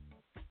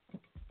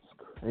 It's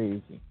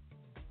crazy.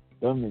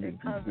 Them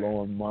niggas be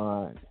blowing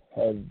mine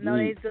heavy. No,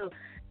 they do.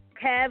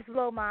 Cabs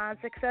blow mines,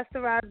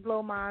 accessorized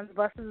blow mines,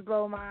 buses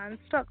blow mines,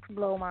 trucks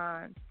blow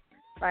mines,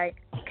 like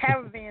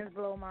caravans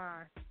blow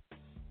mines,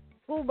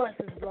 school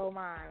buses blow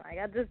mine. Like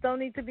I just don't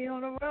need to be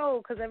on the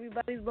road because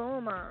everybody's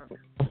blowing mine.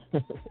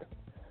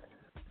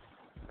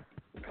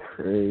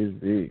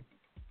 Crazy.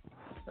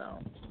 So,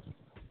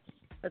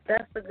 but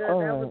that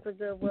was a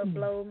good one.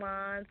 Blow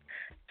mines,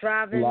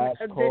 driving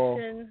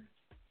edition.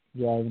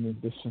 Driving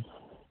edition.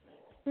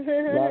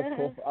 Last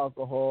call for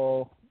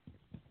alcohol.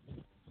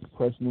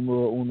 Press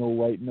numero uno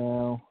right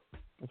now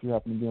if you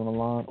happen to be on the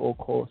line, or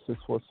call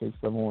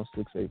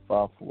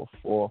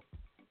 646-716-8544.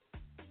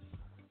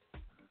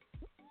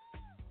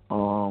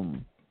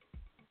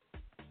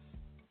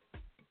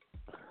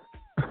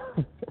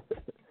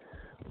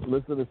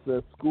 Listener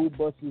says, school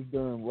buses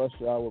during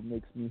rush hour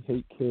makes me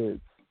hate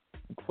kids.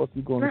 What the fuck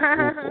you going to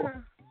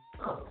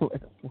school for?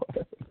 Like,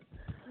 what?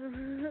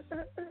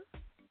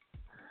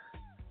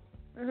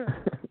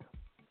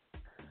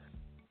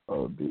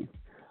 Oh, D.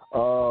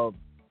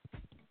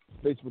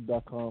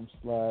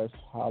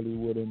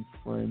 Facebook.com/Hollywood and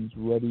Friends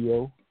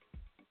Radio.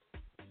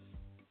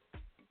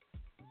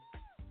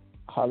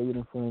 Hollywood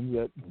and Friends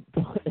at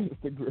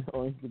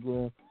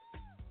Instagram.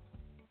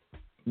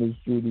 Miss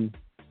Judy,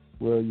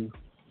 where are you?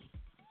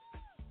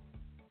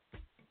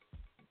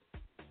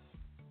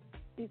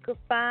 You could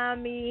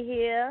find me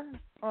here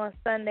on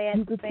Sunday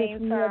at the same time. You could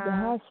catch me at the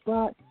hot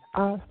spot,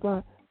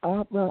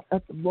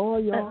 at the bar,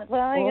 y'all. At the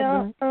bar,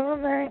 y'all. All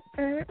night.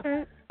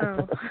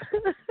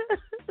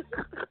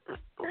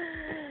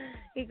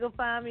 You can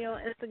find me on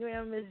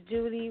Instagram, Miss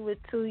Judy with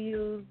 2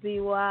 U's,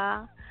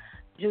 DY,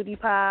 Judy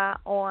Pie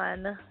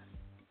on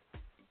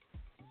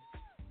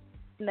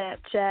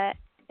Snapchat,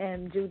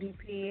 and Judy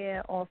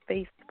Pierre on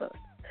Facebook.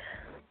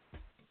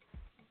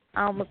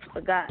 I almost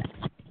forgot.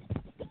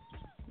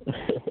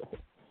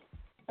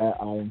 At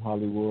I Am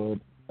Hollywood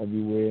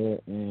everywhere,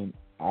 and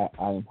I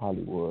Am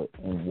Hollywood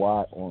and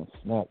Y on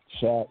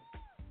Snapchat.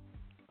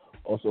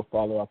 Also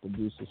follow our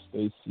producer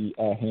Stacy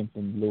at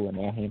Hampton Blue and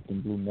at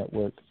Hampton Blue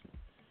Network.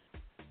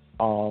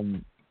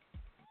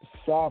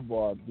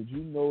 Sidebar, did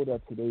you know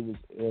that today was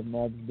Air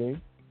Max Day?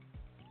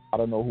 I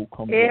don't know who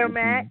comes up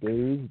with these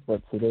days,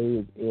 but today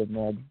is Air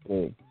Max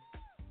Day.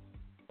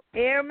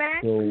 Air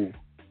Max? So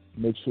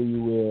make sure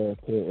you wear a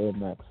pair of Air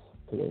Max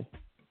today.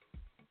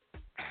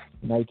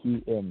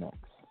 Nike Air Max.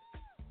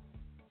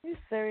 You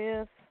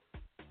serious?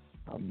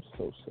 I'm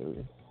so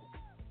serious.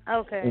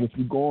 Okay. And if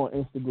you go on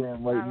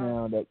Instagram right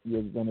now, that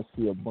you're going to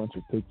see a bunch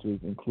of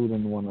pictures,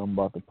 including the one I'm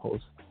about to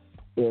post.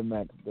 Air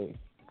Max Day.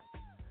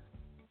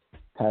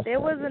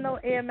 There wasn't no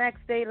Air Max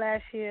Day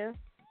last year.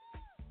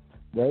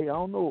 Right? I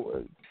don't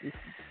know.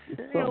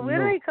 Where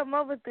did they come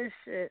up with this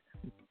shit?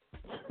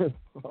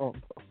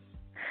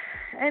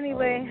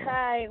 Anyway,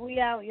 hi. We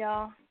out,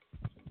 y'all.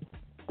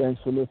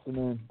 Thanks for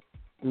listening.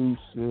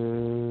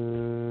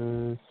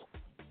 Deuces.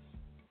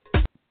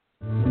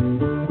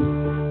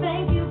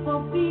 Thank you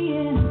for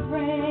being a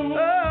friend.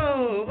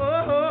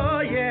 Oh,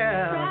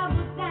 yeah.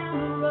 Travel down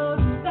the road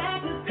and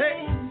back again.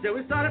 Hey, so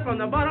we started from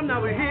the bottom,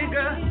 now we're here,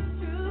 girl.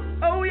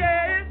 Oh,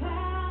 yeah.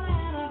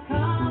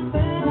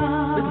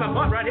 This is my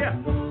part right here.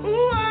 Ooh,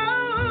 oh.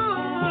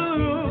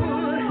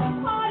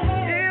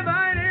 If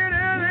I did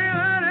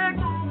everything.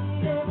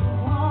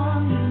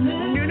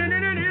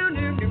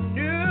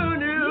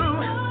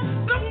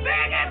 The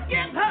biggest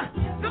gift,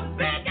 the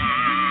biggest.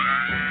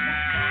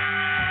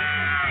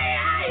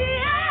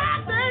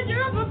 Thank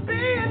you for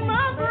being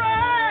my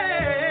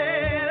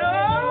friend.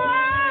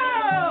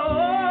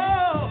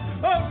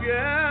 Oh,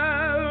 yeah.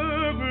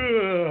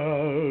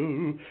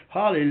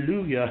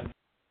 Hallelujah.